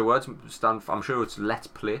these 2 words stand for, I'm sure it's Let's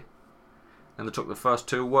Play. And they took the first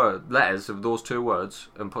 2 letters of those 2 words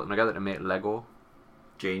and put them together to make Lego.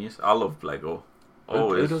 Genius. I love Lego.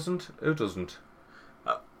 Always. Who doesn't?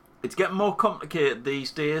 It's getting more complicated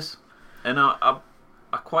these days, and I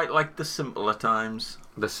quite like the simpler times.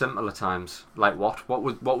 The simpler times, like what? What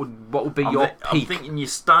would be your peak? I'm thinking your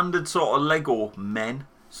standard sort of Lego men.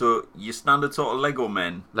 So your standard sort of Lego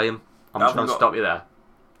men. Liam, I'm just going to stop you there.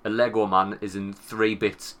 A Lego man is in 3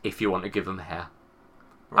 bits if you want to give him hair.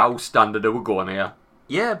 Right. How standard are we going here?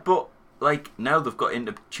 Yeah, but like now they've got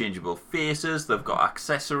interchangeable faces. They've got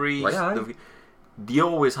accessories. They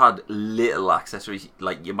always had little accessories,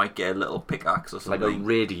 like you might get a little pickaxe or something. Like a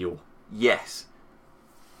radio. Yes.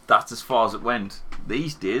 That's as far as it went.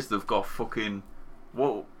 These days, they've got fucking...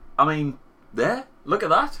 What? I mean, there. Look at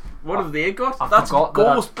that. What have they got? That's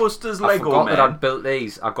Ghostbusters Lego, man. I forgot that I'd built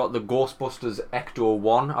these. I got the Ghostbusters Ecto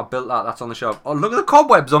 1. I built that. That's on the shelf. Oh, look at the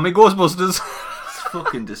cobwebs on me Ghostbusters. It's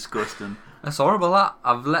fucking disgusting. That's horrible, that.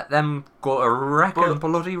 I've let them go to wreck and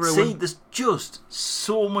bloody ruin. See, there's just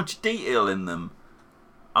so much detail in them.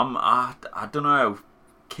 I don't know how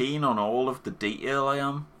keen on all of the detail I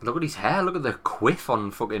am. Look at his hair. Look at the quiff on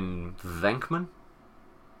fucking Venkman.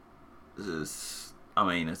 I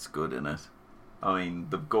mean, it's good, isn't it? I mean,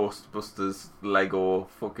 the Ghostbusters Lego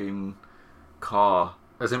fucking car.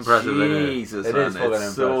 It's impressive, isn't it? Jesus, it is fucking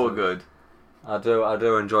impressive. So good. I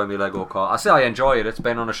do enjoy my Lego car. I say I enjoy it. It's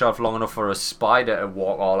been on a shelf long enough for a spider to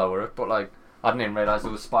walk all over it. But like, I didn't even realise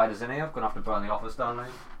there was spiders in here. I'm gonna have to burn the office down now.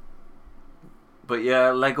 But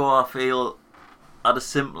yeah, Lego I feel at a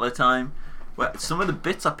simpler time. Well, some of the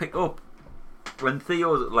bits I pick up when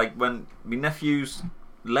when my nephew's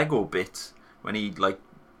Lego bits, when he like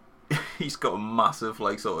he's got a massive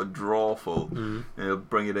like sort of drawer full, and he'll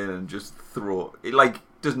bring it in and just throw it. Like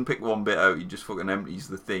doesn't pick one bit out, he just fucking empties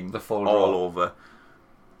the thing full all drawer over,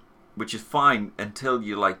 which is fine until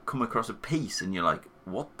you like come across a piece and you're like,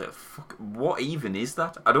 what the fuck? What even is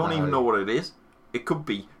that? I don't even know what it is. It could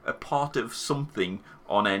be a part of something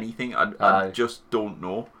on anything. I just don't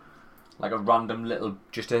know. Like a random little,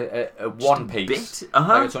 just a one piece. Bit.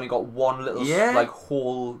 Like it's only got one little like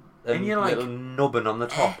hole and little nubbin on the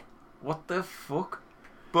top. What the fuck?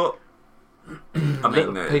 But I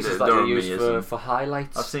mean, pieces that you use for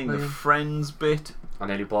highlights. I've seen the Friends bit. I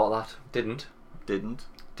nearly bought that. Didn't.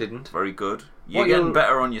 Very good. You're getting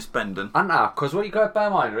better on your spending. And because what you got to bear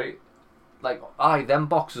in mind, right? Like, them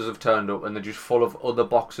boxes have turned up and they're just full of other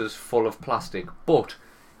boxes full of plastic. But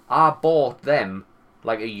I bought them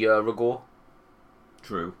like a year ago.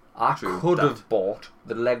 True. I could have bought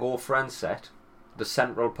the Lego Friends set, the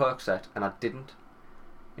Central Perk set, and I didn't.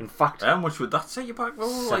 In fact, how much would that set you back?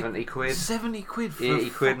 Oh, 70 quid. 70 quid for 80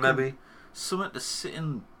 quid maybe. Something to sit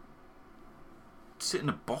in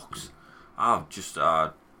a box. I just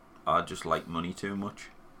like money too much.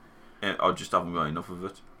 I just haven't got enough of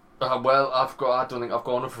it. Well, I don't think I've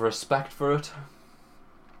got enough respect for it.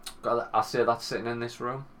 I say that's sitting in this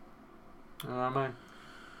room. You know what I mean?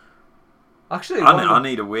 Actually, I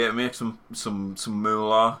need a way to make some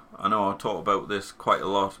moolah. I know I talk about this quite a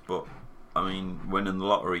lot, but I mean, winning the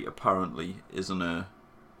lottery apparently isn't a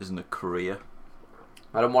career.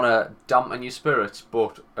 I don't want to dampen your spirits,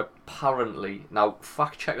 but apparently, now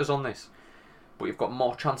fact check us on this, but you've got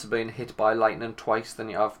more chance of being hit by lightning twice than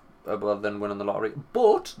you have than winning the lottery.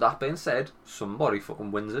 But that being said, somebody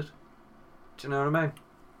fucking wins it. Do you know what I mean?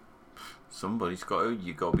 Somebody's got to.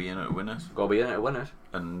 You got to be in it to win it. Got to be in it to win it.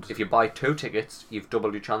 And if you buy 2 tickets, you've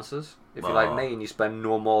doubled your chances. If you're like me and you spend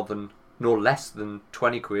no less than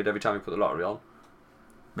 20 quid every time you put the lottery on,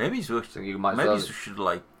 maybe we should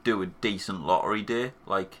like do a decent lottery day,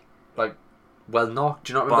 Well, no.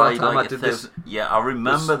 Do you not remember that time I did this? Yeah, I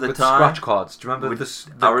remember the with time. Scratch cards. Do you remember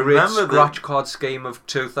the great scratch card scheme of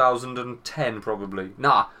 2010, probably?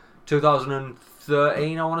 Nah,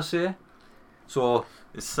 2013, I want to say. So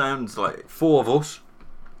it sounds like 4 of us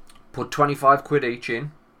put 25 quid each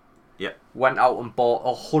in. Yeah. Went out and bought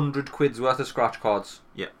 100 quid's worth of scratch cards.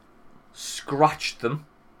 Yeah. Scratched them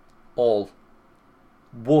all.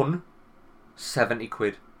 Won 70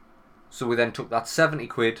 quid. So we then took that 70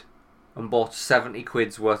 quid and bought 70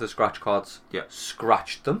 quid's worth of scratch cards. Yeah.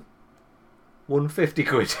 Scratched them. Won 50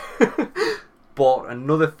 quid. Bought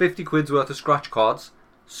another 50 quid's worth of scratch cards.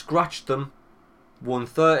 Scratched them. Won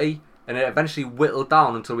 30. And it eventually whittled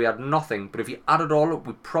down until we had nothing. But if you add it all up,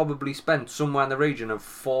 we probably spent somewhere in the region of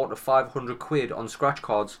 400 to 500 quid on scratch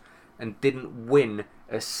cards and didn't win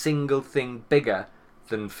a single thing bigger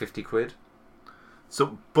than 50 quid.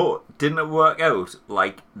 So, but didn't it work out?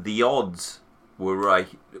 Like the odds were right,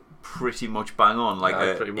 pretty much bang on. Like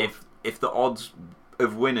if the odds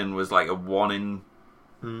of winning was like a 1 in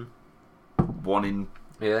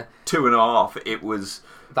 2.5, it was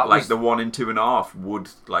the 1 in 2.5 would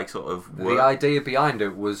like sort of work. The idea behind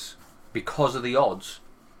it was because of the odds.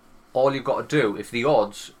 All you've got to do, if the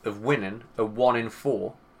odds of winning are 1 in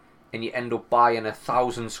 4, and you end up buying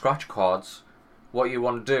 1,000 scratch cards, what you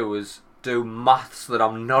want to do is do maths that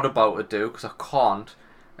I'm not about to do because I can't,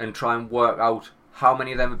 and try and work out how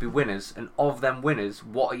many of them would be winners, and of them winners,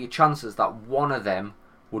 what are your chances that one of them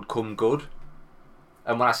would come good?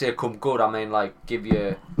 And when I say come good, I mean like give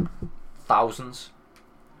you thousands.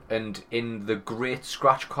 And in the great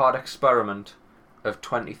scratch card experiment of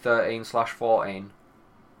 2013/14,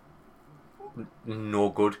 no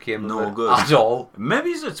good came of it at all. Maybe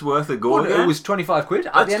it's worth a go again. It was 25 quid.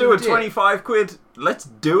 Let's do it. 25 quid. Let's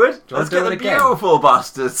do it. Let's get the beautiful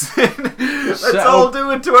bastards. Let's all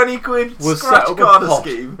do a 20 quid scratch card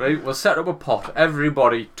scheme. Right, we'll set up a pot.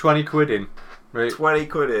 Everybody, 20 quid in. Right, 20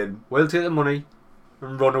 quid in. We'll take the money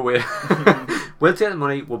and run away. We'll take the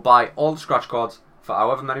money. We'll buy all the scratch cards for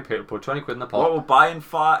however many people. Put 20 quid in the pot. What we're buying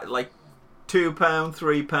for, like £2,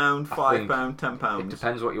 £3, £5, £10. It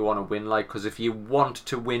depends what you want to win, like, because if you want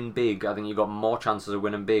to win big, I think you've got more chances of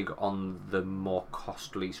winning big on the more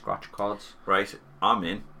costly scratch cards. Right, I'm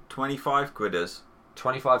in. 25 quid is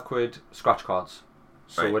 25 quid scratch cards.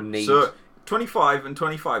 So we need 25 and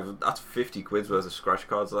 25. That's 50 quid's worth of scratch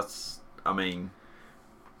cards. That's, I mean,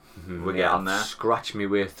 We're getting there. Scratched my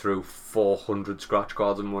way through 400 scratch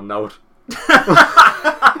cards in one note.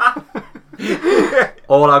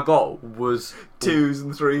 All I got was 2s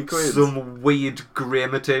and 3 quid. Some weird grey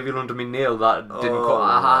material under my nail that didn't cut.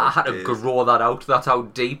 I had to grow that out. That's how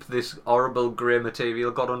deep this horrible grey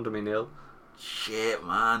material got under my nail. Shit,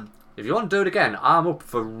 man. If you want to do it again, I'm up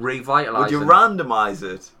for revitalising. Would you randomise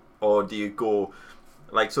it? Or do you go...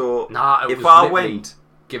 Like, so... Nah, if I went...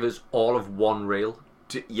 Give us all of one reel.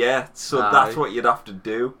 Yeah, so that's what you'd have to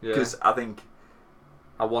do. Because I think...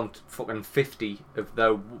 I want fucking 50 of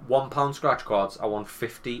the £1 scratch cards. I want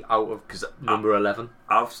 50 out of number 11.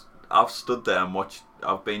 I've stood there and watched.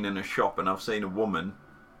 I've been in a shop and I've seen a woman,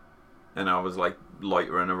 and I was like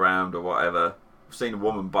loitering around or whatever. I've seen a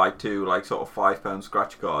woman buy 2 like sort of £5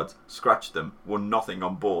 scratch cards, scratched them, won nothing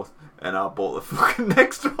on both, and I bought the fucking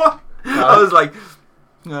next one. I was like,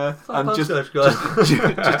 and just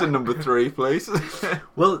a number 3, please.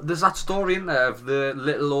 Well, there's that story in there of the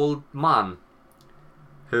little old man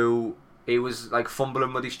who he was like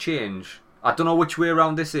fumbling with his change. I don't know which way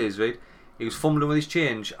around this is, right? He was fumbling with his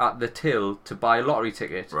change at the till to buy a lottery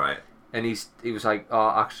ticket. Right. And he was like, oh,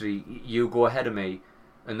 actually, you go ahead of me.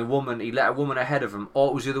 And he let a woman ahead of him,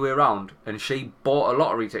 or it was the other way around, and she bought a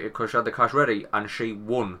lottery ticket because she had the cash ready, and she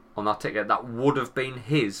won on that ticket. That would have been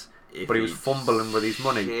his, but he was fumbling with his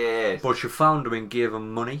money. Shit. But she found him and gave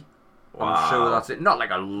him money. Wow. I'm sure that's it. Not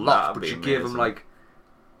like a lot, but she gave him like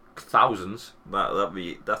thousands.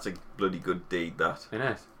 That's a bloody good deed, that.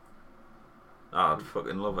 Innit? I'd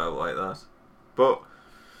fucking love out like that. But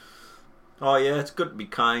oh yeah, it's good to be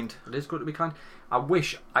kind. It is good to be kind. I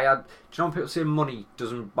wish I had. Do you know when people say money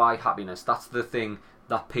doesn't buy happiness? That's the thing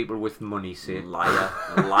that people with money say.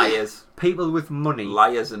 Liars. People with money.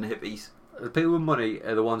 Liars and hippies. The people with money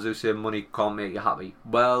are the ones who say money can't make you happy.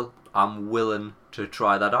 Well, I'm willing to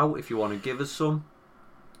try that out. If you want to give us some,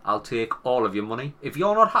 I'll take all of your money. If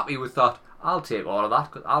you're not happy with that, I'll take all of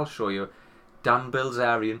that. Cause I'll show you. Dan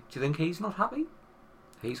Bilzerian. Do you think he's not happy?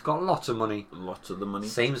 He's got lots of money. Lots of the money.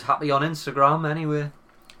 Seems happy on Instagram anyway.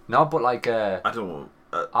 No, but like I don't know.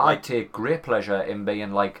 I take great pleasure in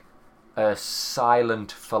being like a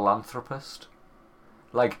silent philanthropist.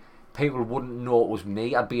 Like, people wouldn't know it was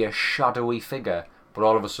me. I'd be a shadowy figure, but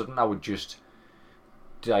all of a sudden I would just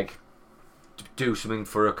like do something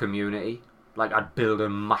for a community. Like, I'd build a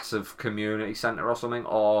massive community centre or something,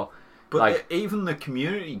 or but like even the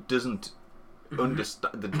community doesn't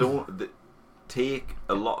understand. They take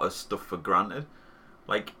a lot of stuff for granted.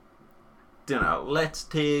 Like, you know, let's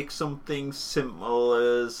take something simple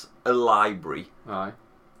as a library. Aye.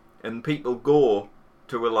 And people go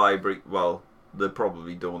to a library. Well, they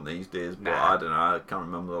probably don't these days, but I don't know. I can't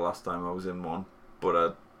remember the last time I was in one. But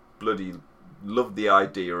I bloody love the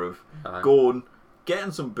idea of going,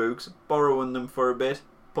 getting some books, borrowing them for a bit,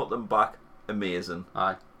 put them back. Amazing.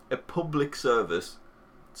 Aye. A public service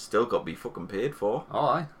still got to be fucking paid for. Oh,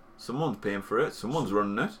 aye. Someone's paying for it. Someone's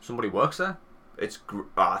running it. Somebody works there.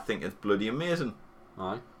 I think it's bloody amazing.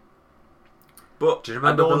 Aye. But do you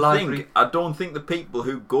remember the library? I don't think the people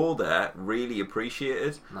who go there really appreciate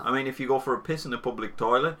it. No. I mean, if you go for a piss in a public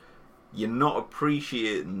toilet, you're not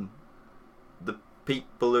appreciating the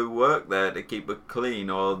people who work there to keep it clean,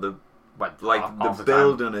 or the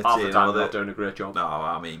building it's in. Or they're doing a great job. No,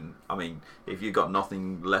 I mean, if you got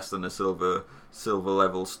nothing less than a silver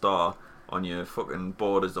level star on your fucking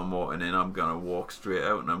borders I'm walking in, I'm gonna walk straight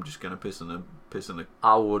out and I'm just gonna piss in a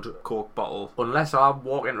Coke bottle. Unless I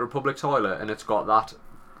walk into a public toilet and it's got that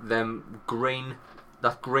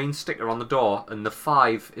green sticker on the door and the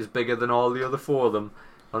 5 is bigger than all the other 4 of them.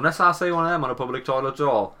 Unless I see one of them on a public toilet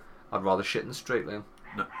door, I'd rather shit in the street lane.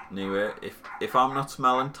 No, anyway, if I'm not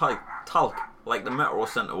smelling talc like the Metro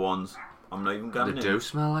Centre ones, I'm not even going in. They do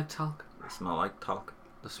smell like talc. They smell like talc.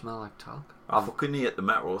 They smell like talc. I fucking hate the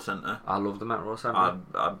Metro Centre. I love the Metro Centre.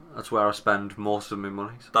 That's where I spend most of my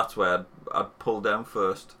money. That's where I'd pull down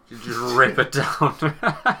first. You just rip it down.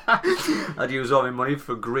 I'd use all my money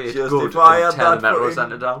for great just good if I and had tear that the Metro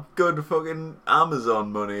Centre down. Good fucking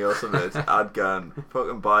Amazon money or something, I'd go and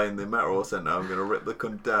fucking buy in the Metro Centre. I'm going to rip the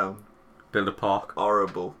cunt down. Build a park.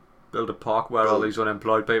 Horrible. Build a park where all these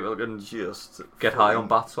unemployed people can just get high on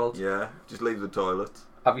bath salts. Yeah, just leave the toilets.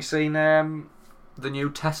 Have you seen the new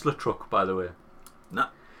Tesla truck, by the way? No.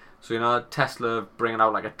 So, you know, Tesla bringing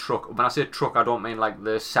out like a truck. When I say truck, I don't mean like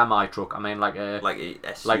the semi-truck. I mean like a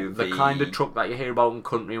SUV. Like the kind of truck that you hear about in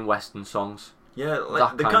country and western songs. Yeah,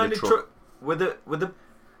 like the kind of truck with a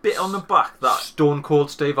bit on the back that Stone Cold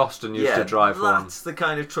Steve Austin used to drive one. That's the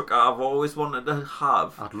kind of truck I've always wanted to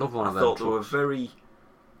have. I'd love one of them. I thought they were very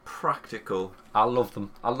practical. I love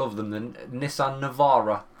them. The Nissan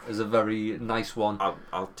Navara is a very nice one.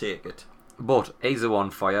 I'll take it. But here's the one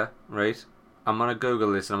for you, right? I'm going to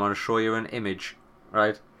Google this and I'm going to show you an image,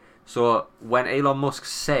 right? So, when Elon Musk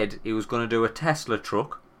said he was going to do a Tesla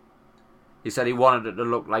truck, he said he wanted it to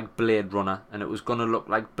look like Blade Runner, and it was going to look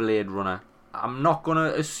like Blade Runner. I'm not going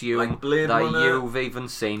to assume like Blade that Runner, you've even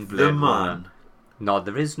seen Blade Runner. No,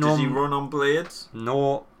 there is no... Does he run on blades?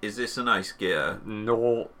 No. Is this an ice skater?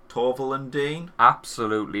 No. Torval and Dean?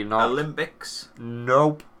 Absolutely not. Olympics?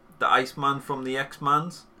 Nope. The Iceman from the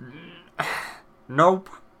X-Mans? Nope.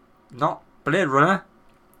 Not Blade Runner.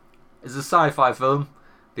 It's a sci-fi film.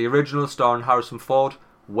 The original starring Harrison Ford,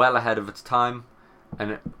 well ahead of its time.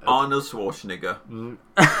 And Arnold Schwarzenegger.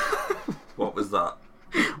 What was that?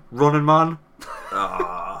 Running Man.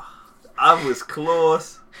 I was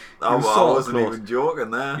close. I wasn't even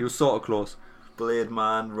joking there. You were sort of close. Blade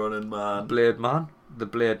Man, Running Man. Blade Man. The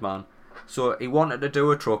Blade Man. So he wanted to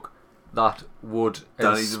do a truck that would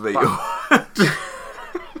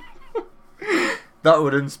that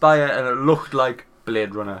would inspire, and it looked like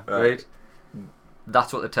Blade Runner, right?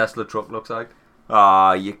 That's what the Tesla truck looks like.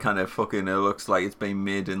 You kind of fucking... It looks like it's been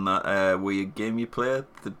made in that weird game you play,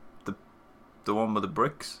 the one with the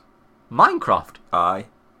bricks. Minecraft. Aye.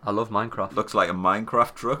 I love Minecraft. Looks like a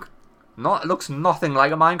Minecraft truck. No, it looks nothing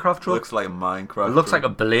like a Minecraft truck. Looks like a Minecraft. It looks like a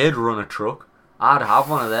Blade Runner truck. I'd have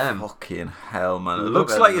one of them. Fucking hell, man! It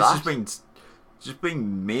looks like it's just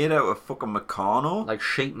been made out of fucking Meccano. Like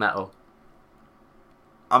sheet metal.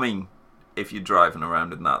 I mean, if you're driving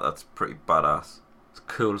around in that, that's pretty badass. It's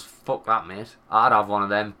cool as fuck, that, mate. I'd have one of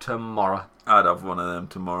them tomorrow. I'd have one of them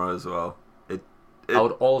tomorrow as well. I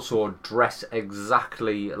would also dress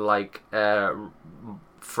exactly like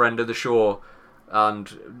friend of the show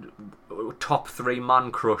and top 3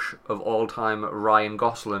 man crush of all time, Ryan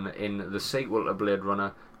Gosling, in the sequel to Blade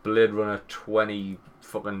Runner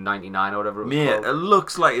 2099 or whatever it was called. It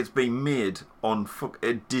looks like it's been made on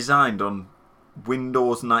designed on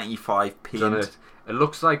Windows 95 paint. It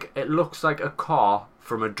looks like a car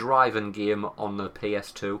from a driving game on the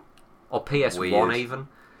PS2 or PS1. Weird. Even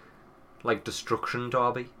like Destruction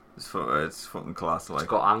Derby. It's fucking class. Like, it's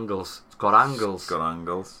got angles. It's got angles.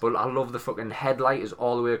 But I love the fucking headlight is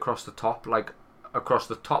all the way across the top, like across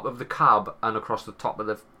the top of the cab and across the top of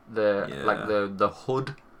the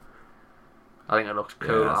hood. I think it looks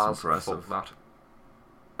cool. Yeah, that's impressive. Fuck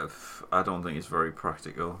that. I don't think it's very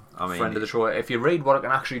practical. I mean, friend of the show. If you read what it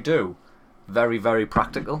can actually do, very, very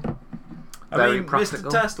practical. Mr.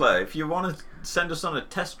 Tesla, if you want to send us on a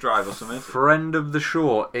test drive or something. Friend of the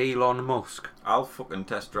show, Elon Musk. I'll fucking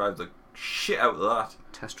test drive the shit out of that.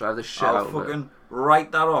 I'll fucking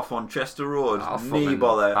write that off on Chester Road. No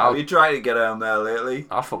bother. Have you tried to get down there lately?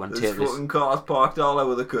 I'll fucking take this. There's fucking cars parked all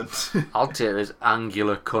over the country. I'll take this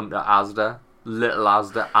angular cunt to Asda. Little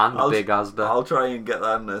Asda and big Asda. I'll try and get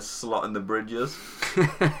that in a slot in the bridges.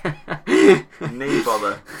 No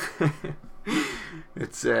bother.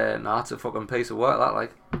 It's it's a fucking piece of work, that,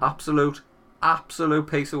 like. Absolute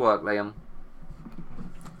piece of work, Liam.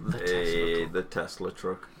 The Tesla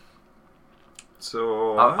truck.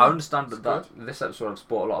 So I understand that this episode has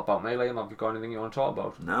spoke a lot about me, Liam. Have you got anything you want to talk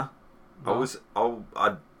about? Nah. No.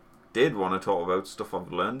 I did want to talk about stuff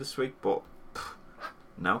I've learned this week, but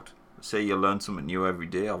nout. Say you learn something new every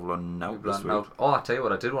day. I've learned nout this week. Oh, I tell you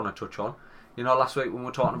what, I did want to touch on. You know, last week when we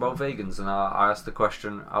were talking about vegans, and I asked the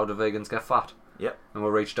question, how do vegans get fat? Yep. And we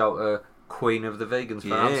reached out to Queen of the Vegans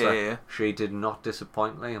for an answer. Yeah. She did not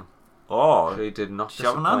disappoint, Liam. Oh. She did not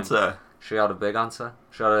disappoint. She had an answer? She had a big answer.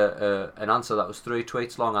 She had an answer that was 3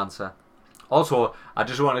 tweets long answer. Also, I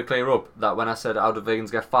just wanted to clear up that when I said how do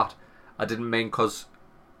vegans get fat, I didn't mean because,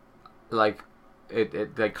 like,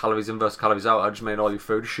 it like calories in versus calories out. I just mean all your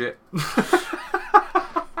food shit.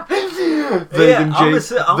 Vegan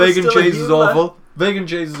cheese is awful. Vegan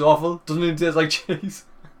cheese is awful. Doesn't even taste like cheese.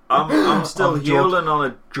 I'm still healing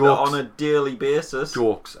on a daily basis.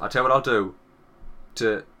 Jokes. I tell you what I'll do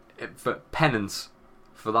for penance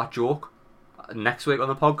for that joke. Next week on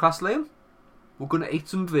the podcast, Liam, we're gonna eat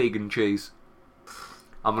some vegan cheese.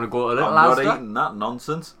 I'm gonna go to Little Asda. I'm not eating that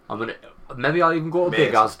nonsense. Maybe I'll even go to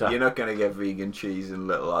Big Asda. You're not gonna get vegan cheese in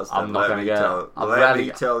Little Asda. I'm not gonna get. Let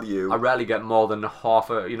me tell you. I rarely get more than half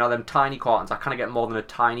a. You know them tiny cartons. I can't get more than a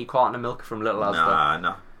tiny carton of milk from Little Asda.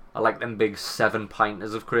 Nah. I like them big 7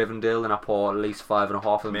 pinters of Cravendale, and I pour at least 5.5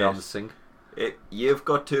 of them down the sink. You've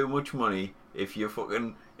got too much money if your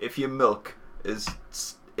milk is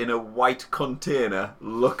in a white container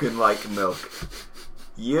looking like milk.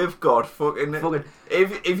 You've got fucking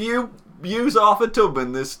if you use half a tub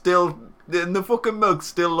and the fucking milk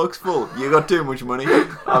still looks full, you got too much money.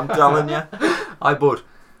 I'm telling you. But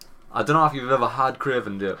I don't know if you've ever had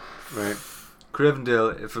Cravendale, right?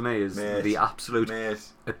 Cravendale, for me, is the absolute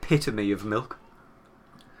epitome of milk.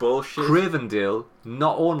 Bullshit. Cravendale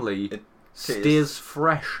not only stays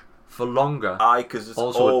fresh for longer. Aye, because it's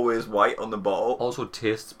also always white on the bottle. Also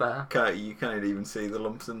tastes better. You can't even see the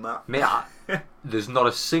lumps in that. Mate, there's not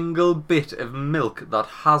a single bit of milk that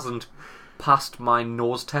hasn't passed my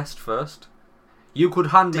nose test first. You could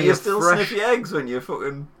hand me a fresh... Do you still sniff your eggs when you're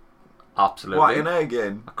fucking... Absolutely. Whack an egg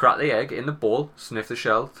in? I crack the egg in the bowl, sniff the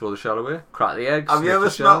shell, throw the shell away, crack the egg, Have you ever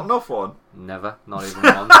smelt enough one? Never, not even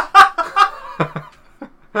once.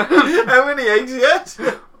 How many eggs yet?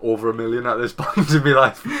 Over 1 million at this point in my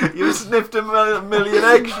life. You've sniffed a million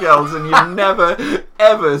eggshells and you've never,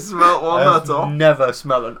 ever smelt one at all? I've never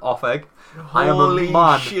smelt an off egg. Holy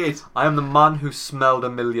shit. I am the man who smelled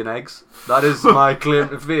 1 million eggs. That is my claim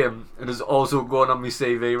to fame. It is also going on my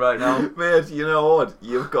CV right now. Mate, you know what?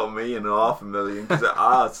 You've got me in 500,000 because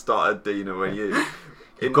I started doing it when you...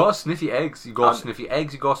 You've got to sniff your eggs. You've got to sniff your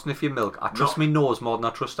eggs. You've got to sniff your milk. I trust my nose more than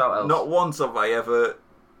I trust out else. Not once have I ever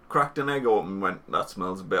cracked an egg open and went, that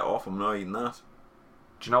smells a bit off, I'm not eating that.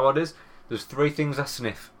 Do you know what it is? There's 3 things I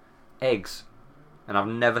sniff. Eggs. And I've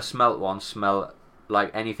never smelt one smell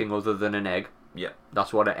like anything other than an egg. Yeah.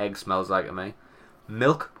 That's what an egg smells like to me.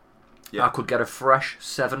 Milk. Yeah. I could get a fresh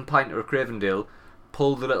 7-pinter of Cravendale,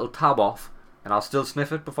 pull the little tab off, and I'll still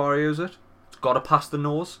sniff it before I use it. It's got to pass the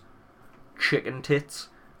nose. Chicken tits.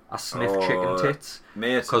 I sniff chicken tits.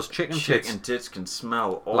 Mate, because chicken tits can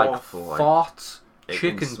smell awful. Like farts.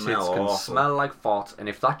 Chicken tits can awful. smell like fart, and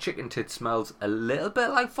if that chicken tit smells a little bit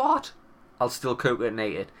like fart, I'll still cook it and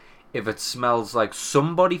eat it. If it smells like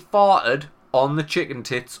somebody farted on the chicken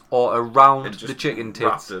tits or around the chicken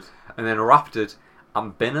tits and then wrapped it,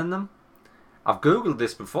 I'm binning them. I've googled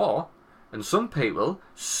this before, and some people,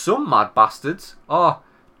 some mad bastards,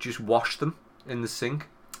 just wash them in the sink.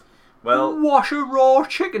 Well, wash a raw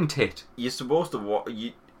chicken tit. You're supposed to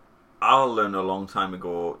I learned a long time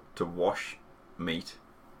ago to wash meat.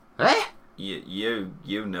 Eh?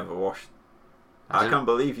 You never washed. I can't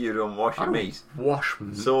believe you don't wash your meat. Wash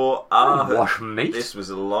meat. So wash meat. This was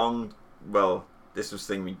this was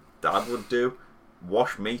thing my dad would do.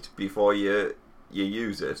 Wash meat before you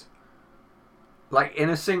use it. Like in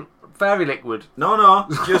a sink, very liquid. No,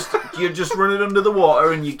 you just run it under the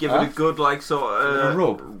water and you give it a good sort of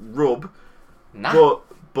rub. Nah.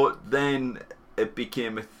 But then it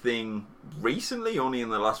became a thing recently, only in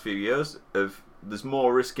the last few years, of there's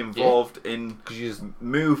more risk involved in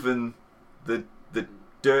moving the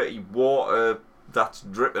dirty water that's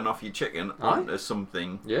dripping off your chicken onto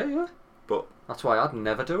something. Yeah. But that's why I'd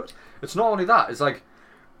never do it. It's not only that, it's like,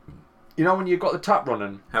 you know when you've got the tap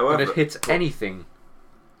running and it hits anything,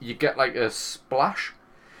 you get like a splash.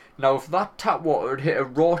 Now if that tap water had hit a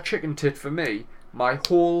raw chicken tit for me, my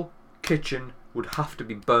whole kitchen would have to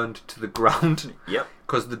be burned to the ground. Yep.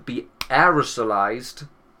 Because there'd be aerosolized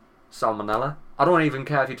salmonella. I don't even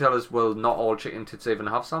care if you tell us, well, not all chicken tits even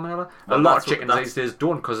have salmonella. A lot of chickens these days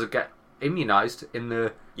don't because they get immunised in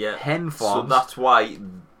the hen farms. So that's why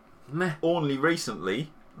only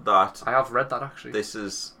recently that I have read that actually. This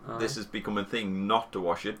has become a thing not to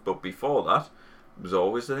wash it, but before that it was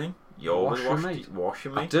always the thing. You always wash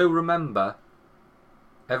your meat. I do remember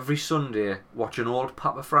every Sunday watching old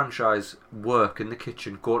Papa Phranchize work in the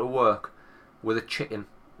kitchen, go to work with a chicken.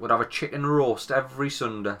 Would have a chicken roast every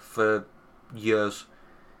Sunday for years,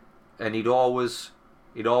 and he'd always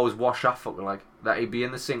wash that fucking that. He'd be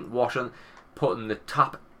in the sink washing, putting the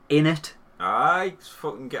tap in it. Aye,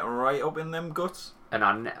 fucking getting right up in them guts.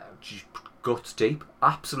 And just guts deep,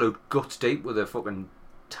 absolute guts deep with a fucking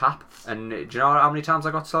tap. And do you know how many times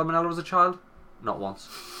I got salmonella as a child? Not once.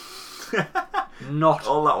 Not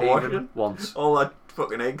all that even washing? Once. All that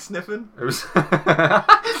fucking egg sniffing. It was.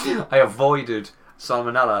 I avoided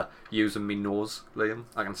salmonella using me nose, Liam.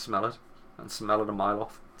 I can smell it. I can smell it a mile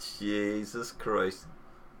off. Jesus Christ.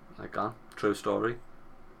 I can. True story.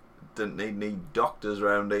 Didn't need any doctors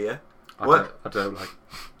round here. I do like.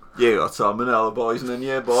 You got salmonella poisoning,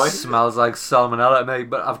 yeah, boy. Smells like salmonella to me,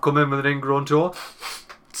 but I've come in with an ingrown toe.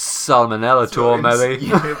 Salmonella toe, maybe.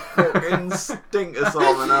 You fucking stink of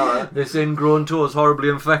salmonella. This ingrown toe is horribly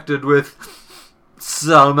infected with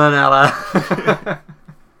salmonella.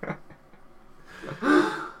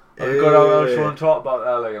 Have you got anything else you want to talk about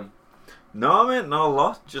there, Liam? No, mate, not a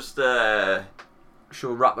lot. Just, shall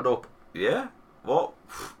we wrap it up? Yeah. What?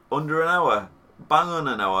 Under an hour? Bang on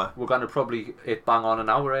an hour. We're going to probably hit bang on an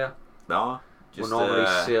hour here. No. Just, we'll normally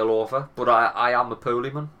sail over. But I am a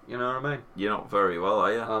Poorlym'n, you know what I mean? You're not very well,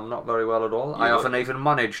 are you? I'm not very well at all. I haven't even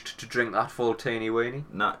managed to drink that full teeny weenie.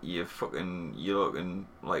 Nah, you're looking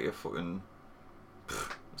like a fucking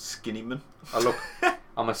skinny man.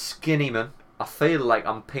 I'm a skinny man. I feel like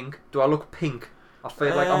I'm pink. Do I look pink? I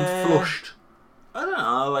feel like I'm flushed. I don't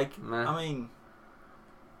know, like, Meh. I mean,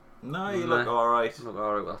 no, you look alright. Look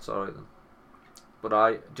alright, that's alright then.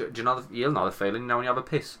 But do you know, you'll know the feeling now when you have a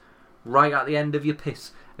piss. Right at the end of your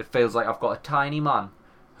piss, it feels like I've got a tiny man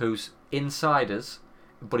who's inside us,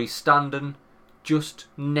 but he's standing just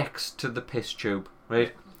next to the piss tube,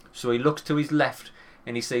 right? So he looks to his left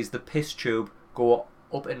and he sees the piss tube go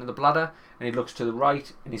up into the bladder, and he looks to the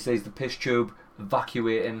right and he sees the piss tube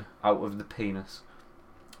evacuating out of the penis.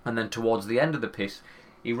 And then towards the end of the piss,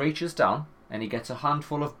 he reaches down and he gets a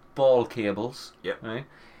handful of ball cables, right?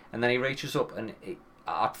 And then he reaches up and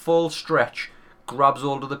at full stretch grabs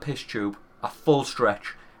hold of the piss tube at full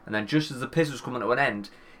stretch, and then just as the piss was coming to an end,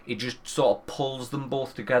 he just sort of pulls them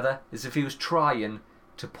both together as if he was trying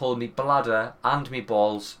to pull me bladder and me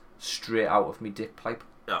balls straight out of me dick pipe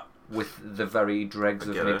with the very dregs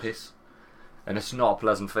of me piss. And it's not a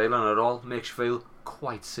pleasant feeling at all. It makes you feel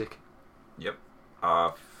quite sick. Yep.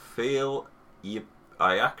 I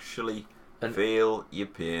actually feel your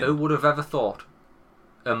pain. Who would have ever thought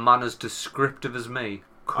a man as descriptive as me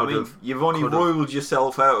you've only ruled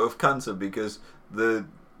yourself out of cancer because the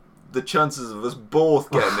chances of us both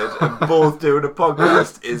getting it and both doing a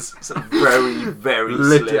podcast is very, very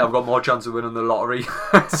literally slim. I've got more chance of winning the lottery.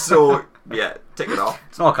 So, yeah, tick it off.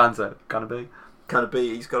 It's not cancer. Can it be? Can it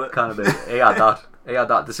be? He's got it. Can it be? He had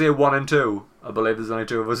that. To say 1 and 2, I believe there's only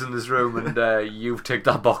 2 of us in this room, and you've ticked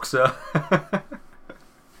that box, sir.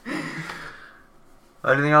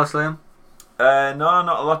 Anything else, Liam? No,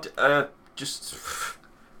 not a lot. Just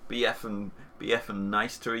be effing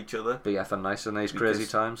nice to each other. Be effing nice in these crazy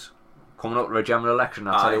times. Coming up to a general election,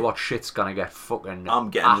 I'll tell you what, shit's gonna get fucking.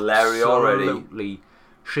 I'm getting Larry already. Absolutely,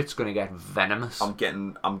 shit's gonna get venomous. I'm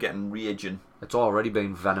getting raging. It's already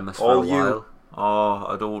been venomous for a while. Oh,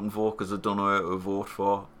 I don't vote because I don't know who to vote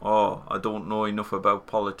for. Oh, I don't know enough about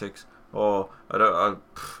politics. Oh, I don't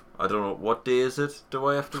know. What day is it? Do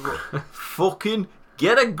I have to vote? Fucking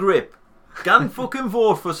get a grip. Can't fucking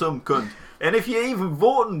vote for some cunt. And if you're even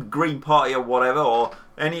voting Green Party or whatever, or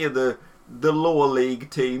any of the lower league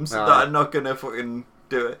teams that are not gonna fucking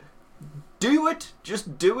do it, do it.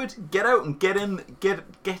 Just do it. Get out and get in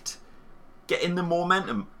the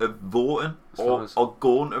momentum of voting or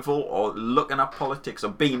going to vote or looking at politics or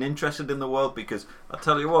being interested in the world. Because I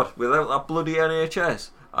tell you what, without that bloody NHS,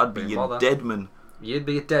 I'd be a dead man. You'd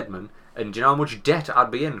be a dead man. And do you know how much debt I'd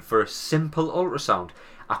be in for a simple ultrasound?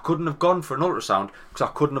 I couldn't have gone for an ultrasound because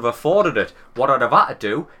I couldn't have afforded it. What I'd have had to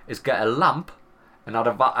do is get a lamp, and I'd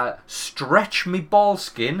have had to stretch me ball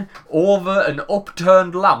skin over an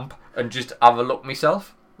upturned lamp and just have a look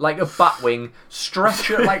myself. Like a bat wing, stretch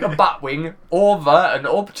it like a bat wing over an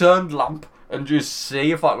upturned lamp and just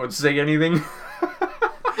see if I could see anything.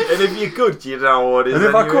 And if you could, you know what is. And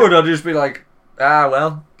if I could, I'd just be like,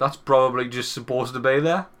 well, that's probably just supposed to be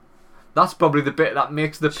there. That's probably the bit that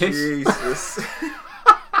makes the piss. Jesus.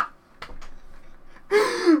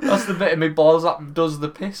 That's the bit of my balls that does the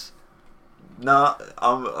piss. Nah,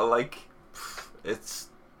 I'm like, it's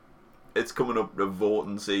coming up to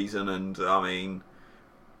voting season, and I mean,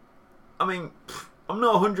 I'm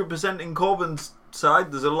not 100% in Corbyn's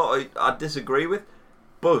side. There's a lot I disagree with,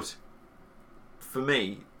 but for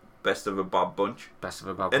me, best of a bad bunch. Best of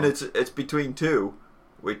a bad bunch. And it's between two,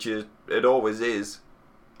 which it always is,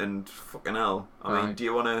 and fucking hell. I mean, do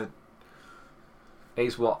you want to?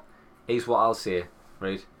 Here's what I'll say,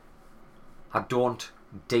 right? I don't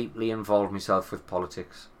deeply involve myself with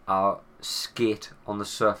politics. I skate on the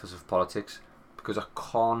surface of politics because I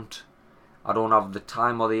don't have the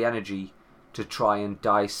time or the energy to try and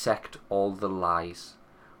dissect all the lies.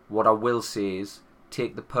 What I will say is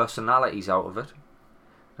take the personalities out of it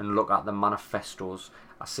and look at the manifestos.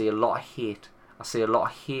 I see a lot of hate.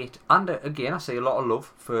 And again, I see a lot of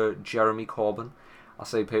love for Jeremy Corbyn. I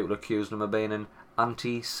see people accusing him of being an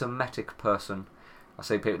anti-Semitic person. I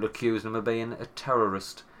see people accusing him of being a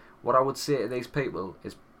terrorist. What I would say to these people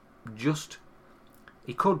is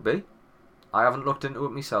he could be. I haven't looked into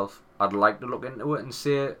it myself. I'd like to look into it and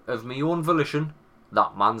say, of my own volition,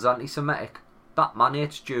 that man's anti-Semitic. That man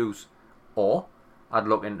hates Jews. Or, I'd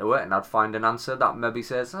look into it and I'd find an answer that maybe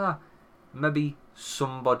says, maybe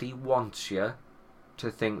somebody wants you to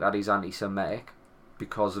think that he's anti-Semitic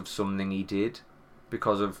because of something he did.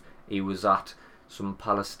 Because of he was at some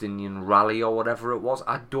Palestinian rally or whatever it was.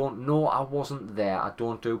 I don't know. I wasn't there. I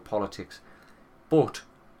don't do politics. But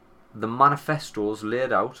the manifestos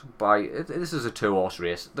laid out by... This is a 2-horse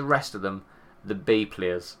race. The rest of them, the B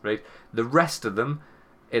players, right? The rest of them,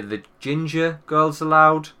 the ginger girls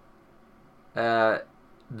allowed,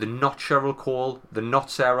 they're not Cheryl Cole, they're not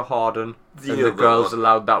Sarah Harden, and the girls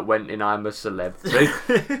allowed that went in I'm a Celeb. Right?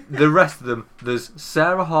 The rest of them, there's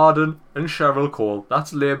Sarah Harden and Cheryl Cole.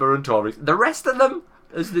 That's Labour and Tories. The rest of them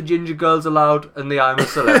is the Ginger Girls allowed and the I'm a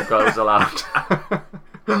Celeb girls allowed.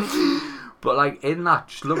 But like in that,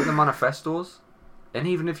 just look at the manifestos, and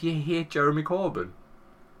even if you hate Jeremy Corbyn,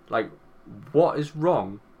 like what is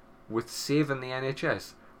wrong with saving the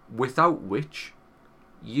NHS, without which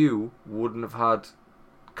you wouldn't have had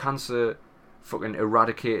cancer fucking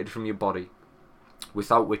eradicated from your body,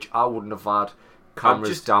 without which I wouldn't have had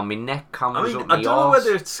cameras down my neck, cameras up my arse. I don't know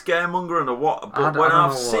whether it's scaremongering or what, but when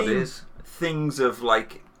I've seen things of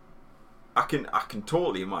like, I can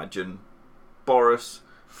totally imagine Boris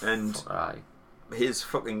and his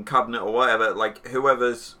fucking cabinet or whatever, like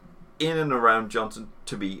whoever's in and around Johnson,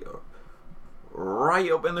 to be right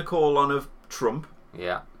up in the colon of Trump,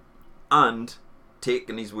 and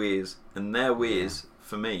taking his ways, and their ways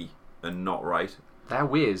for me are not right. Their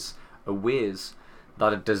ways are ways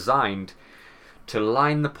that are designed to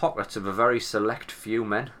line the pockets of a very select few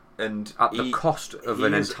men, and at the cost of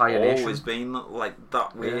an entire nation. He's always been like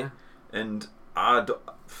that way, and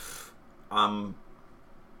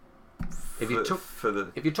if you took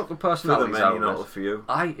the personalities out of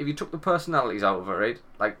it, if you took the personalities out of it, right?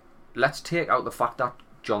 Like, let's take out the fact that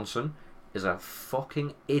Johnson is a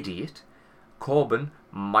fucking idiot. Corbyn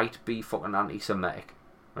might be fucking anti-Semitic,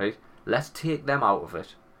 right? Let's take them out of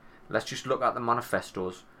it. Let's just look at the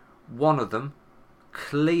manifestos. One of them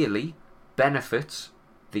clearly benefits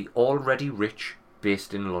the already rich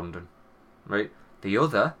based in London, right? The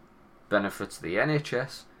other benefits the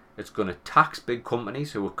NHS. It's going to tax big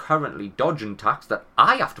companies who are currently dodging tax that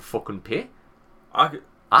I have to fucking pay. I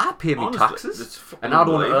pay me taxes, and I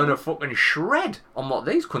don't earn a fucking shred on what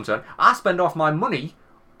these cunts earn. I spend off my money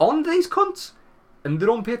on these cunts, and they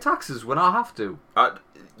don't pay taxes when I have to.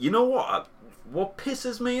 You know what? What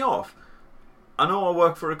pisses me off? I know I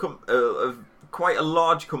work for quite a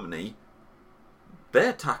large company.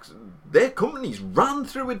 Their companies ran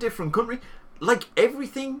through a different country. Like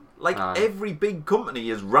everything, every big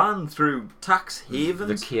company is ran through tax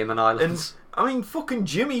havens. The Cayman Islands. And, I mean, fucking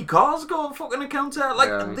Jimmy Carr's got a fucking account out.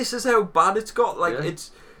 Like, this is how bad it's got. Like,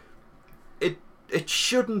 it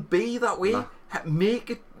shouldn't be that way. Nah.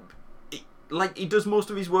 Make it, like, he does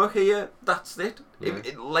most of his work here. That's it. Yeah.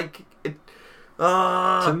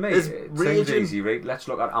 To me, it seems easy, right? Let's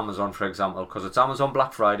look at Amazon, for example, because it's Amazon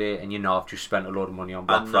Black Friday, and you know I've just spent a load of money on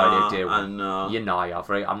Black Friday day one. You know I have,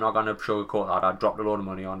 right? I'm not going to sugarcoat that. I dropped a load of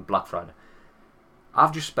money on Black Friday.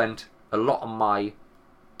 I've just spent a lot of my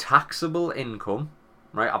taxable income,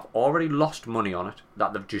 right? I've already lost money on it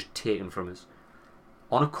that they've just taken from us,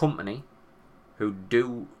 on a company who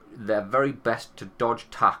do their very best to dodge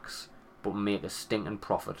tax but make a stinking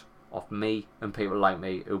profit off me and people like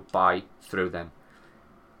me who buy through them.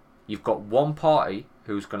 You've got one party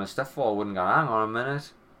who's going to step forward and go, hang on a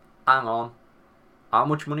minute, hang on, how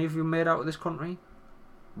much money have you made out of this country?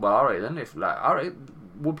 Well, alright then, alright,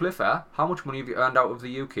 we'll play fair. How much money have you earned out of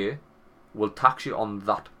the UK? We'll tax you on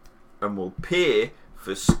that. And we'll pay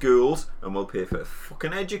for schools, and we'll pay for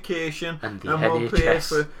fucking education, and we'll pay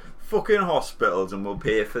for fucking hospitals, and we'll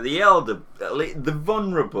pay for the elderly, the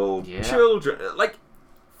vulnerable, children. Like,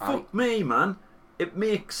 fuck me, man. It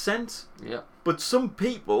makes sense. Yeah. But some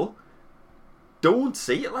people don't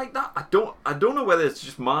see it like that. I don't know whether it's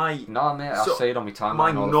just my... No, mate, I see it on my timeline.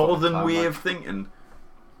 My northern way of thinking.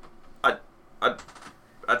 I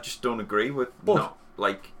just don't agree with...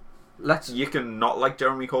 you can not like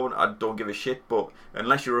Jeremy Corbyn. I don't give a shit. But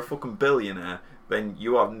unless you're a fucking billionaire, then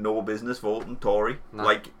you have no business voting Tory.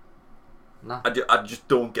 No. No. I just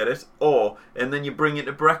don't get it. And then you bring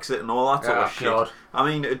into Brexit and all that sort of shit. God. I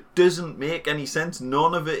mean, it doesn't make any sense.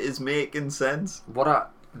 None of it is making sense.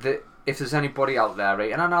 If there's anybody out there,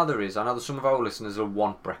 right, and I know there is, I know that some of our listeners will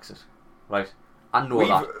want Brexit, right? I know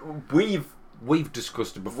that. We've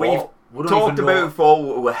discussed it before. We've talked about it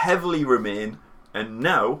before. We're heavily Remain, and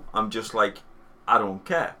now I'm just like, I don't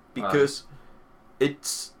care, because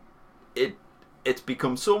it's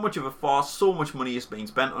become so much of a farce. So much money is being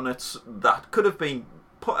spent on it that could have been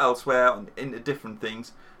put elsewhere into different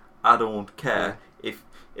things. I don't care.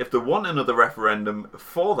 If they want another referendum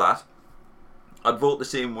for that, I'd vote the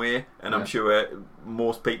same way, and I'm sure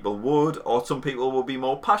most people would, or some people will be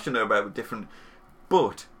more passionate about it different.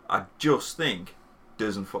 But I just think it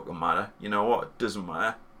doesn't fucking matter. You know what? It doesn't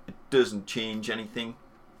matter. It doesn't change anything.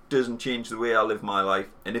 Doesn't change the way I live my life,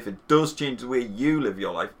 and if it does change the way you live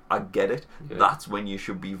your life, I get it. That's when you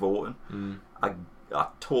should be voting. I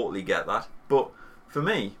totally get that. But for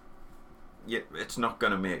me, it's not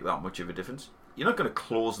going to make that much of a difference. You're not going to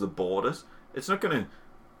close the borders. It's not going to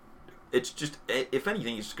it's just, if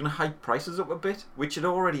anything, it's just going to hike prices up a bit, which it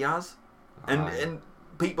already has. And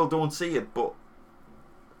people don't see it, but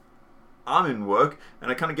I'm in work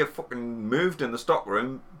and I kind of get fucking moved in the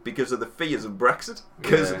stockroom because of the fears of Brexit.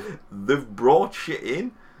 Because they've brought shit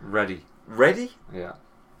in. Ready? Yeah.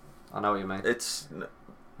 I know what you mean.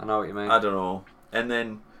 I know what you mean. I don't know. And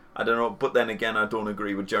then, I don't know, but then again, I don't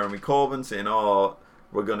agree with Jeremy Corbyn saying,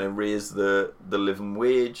 we're going to raise the living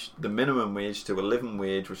wage, the minimum wage to a living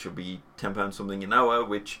wage, which will be £10 something an hour,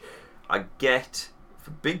 which I get. For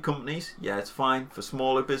big companies, yeah, it's fine. For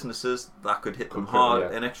smaller businesses, that could hit them hard.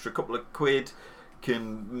 Yeah. An extra couple of quid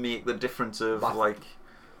can make the difference of I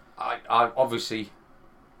obviously.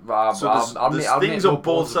 There's things on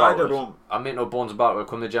both sides. I make no bones about it.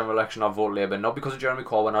 Come the general election, I vote Labour. Not because of Jeremy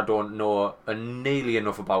Corbyn. I don't know nearly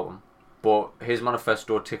enough about him, but his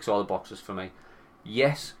manifesto ticks all the boxes for me.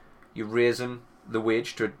 Yes, you're raising the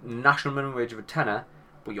wage to a national minimum wage of a tenner,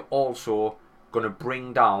 but you're also going to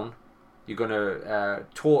bring down. You're going to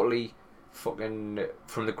totally fucking,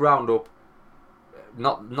 from the ground up,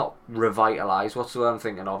 not revitalise, what's the word I'm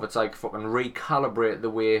thinking of? It's like fucking recalibrate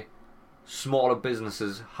the way smaller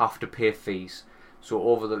businesses have to pay fees. So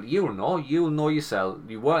you'll know yourself,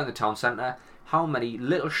 you work in the town centre, how many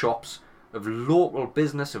little shops of local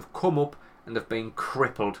business have come up and they've been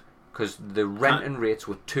crippled because the renting rates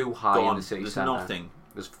were too high in the city centre. There's nothing.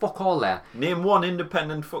 There's fuck all there. Name one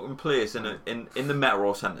independent fucking place in the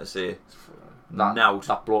metro centre, say.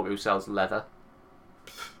 That bloke who sells leather.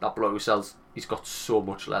 That bloke who sells... He's got so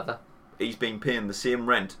much leather. He's been paying the same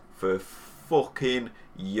rent for fucking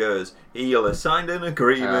years. He'll have signed an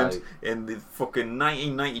agreement in the fucking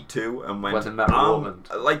 1992 and went... When the metro opened.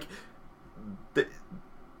 Like...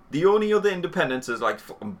 The only other independents is like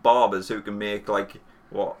fucking barbers who can make like...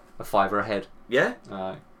 What? A $5 a head. Yeah?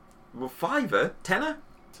 Aye. Well, $5? Tenner?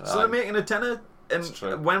 So they're making a tenner. And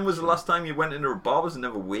when was the last time you went into a barber's and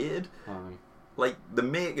never waited? Aye. Like the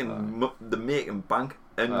making bank,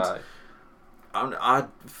 and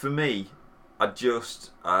for me, I don't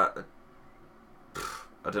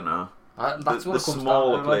know. That's what the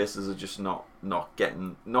smaller places are just not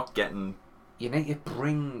getting. You need to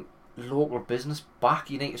bring local business back.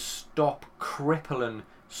 You need to stop crippling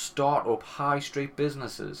start-up high street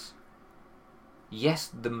businesses. Yes,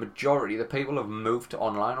 the majority of the people have moved to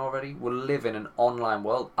online already. We live in an online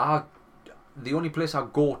world. The only place I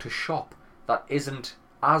go to shop that isn't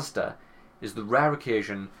Asda is the rare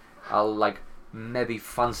occasion I'll like maybe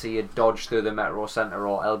fancy a dodge through the Metro Centre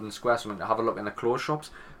or Eldon Square something to have a look in the clothes shops,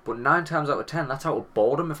 but 9 times out of 10 that's out of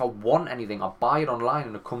boredom. If I want anything, I buy it online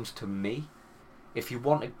and it comes to me. If you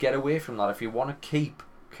want to get away from that, if you want to keep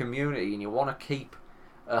community and you want to keep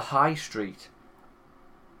a high street,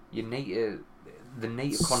 you need to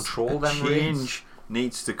control them rates. Change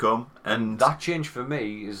needs to come, and that change for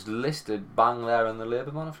me is listed bang there in the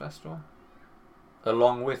Labour manifesto,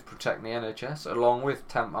 along with protecting the NHS, along with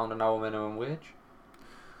 £10 an hour minimum wage,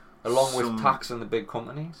 along with taxing the big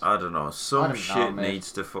companies. I don't know. Some shit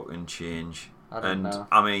needs to fucking change.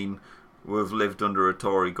 I mean, we've lived under a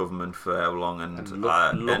Tory government for how long, and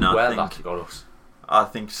look where that's got us. I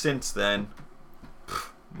think since then,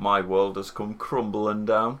 my world has come crumbling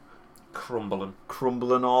down.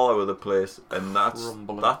 Crumbling all over the place, and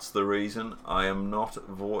that's the reason I am not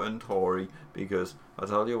voting Tory, because I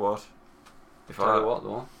tell you what,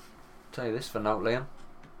 I'll tell you this for now, Liam,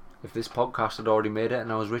 if this podcast had already made it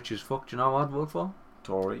and I was rich as fuck, do you know what I'd vote for?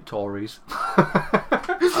 Tories.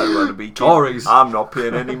 I'd rather be Tories. I'm not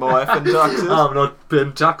paying any more effing taxes. I'm not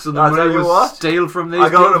paying tax on the money we steal from these. I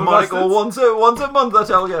go to Michael once a month, I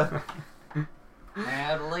tell you.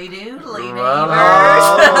 Howdy doodly neighbours. Oh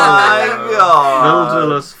my god.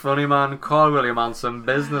 Phil funny man, Carl William Manson,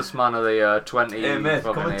 businessman of the year 20. Hey mate,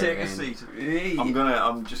 come and take a seat.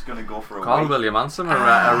 I'm just gonna go for a Carl William Manson, a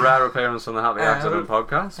rare appearance on the Happy Accident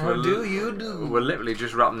podcast. How do you do? We're literally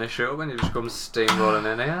just wrapping this show up and you just come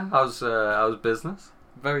steamrolling in here. How's business?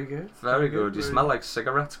 Very good. Very good. You smell like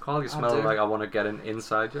cigarettes, Carl. You smell like I want to get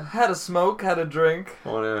inside you. Had a smoke, had a drink. I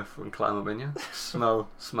want to climb up in you. Smell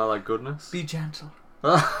like goodness. Be gentle.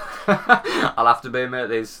 I'll have to be, mate.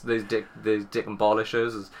 These dick and baller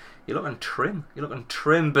shoes. You're looking trim,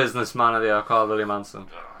 businessman of the year, Carl William Manson.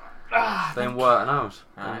 Been working out.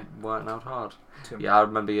 Working out hard. Yeah, I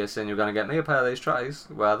remember you saying you were going to get me a pair of these trays.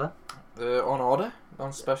 Where are they? On order.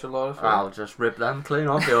 On special order for I'll just rip them clean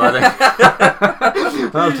off you, I think.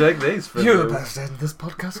 I'll take these for you. You're the best in this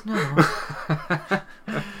podcast now.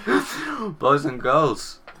 Boys and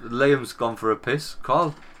girls, Liam's gone for a piss.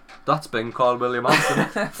 Carl, that's been Carl William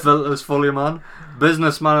Manson. Filters fully man.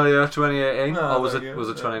 Businessman of the year 2018. Or was it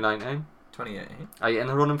 2019? 2018. Are you in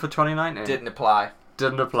the running for 2019? Didn't apply.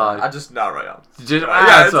 Didn't apply. I just know right on.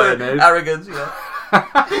 That's all you need. Arrogance, yeah.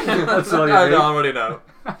 That's all you I need. already know.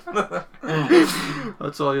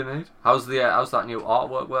 That's all you need. How's that new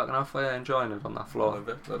artwork working out for you? Enjoying it on that floor? Love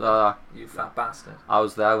it. You fat bastard. I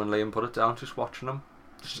was there when Liam put it down, just watching him,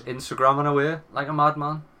 just Instagramming away like a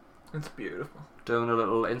madman. It's beautiful. Doing a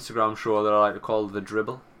little Instagram show that I like to call the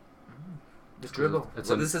Dribble. The Dribble.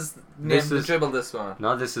 This is the Dribble. This one.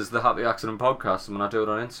 No, this is the Happy Accident podcast. And when I do it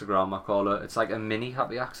on Instagram, I call it. It's like a mini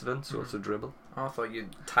Happy Accident, so it's a dribble. Oh, I thought you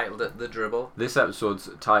titled it the Dribble. This episode's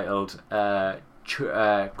titled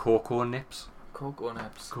Cocoa Nips. Cocoa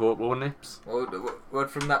Nips. Cocoa Nips. What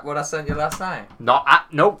from that? What I sent you last night?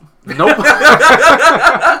 Nope.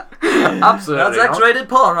 Absolutely. That's X-rated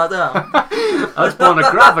porn right there. That's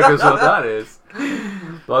pornographic, is what that is.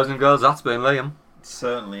 Boys and girls, that's been Liam.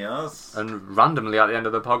 Certainly has. And randomly at the end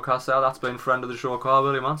of the podcast there, that's been friend of the show, Carl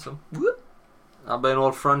Willie Manson. Whoop. I've been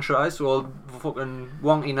old Phranchize, old fucking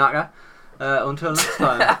wonky knacker. Until next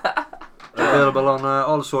time. Available on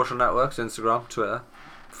all the social networks, Instagram, Twitter,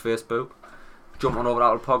 Facebook. Jump on over to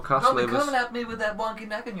Apple Podcasts. Don't be coming at me with that wonky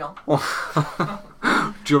neck and y'all.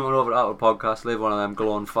 Jumping over to Apple Podcasts, leave one of them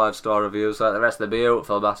glowing 5-star reviews like the rest of the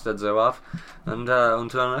beautiful bastards who have. And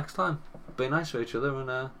until next time, be nice to each other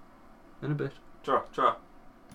and in a bit. Draw.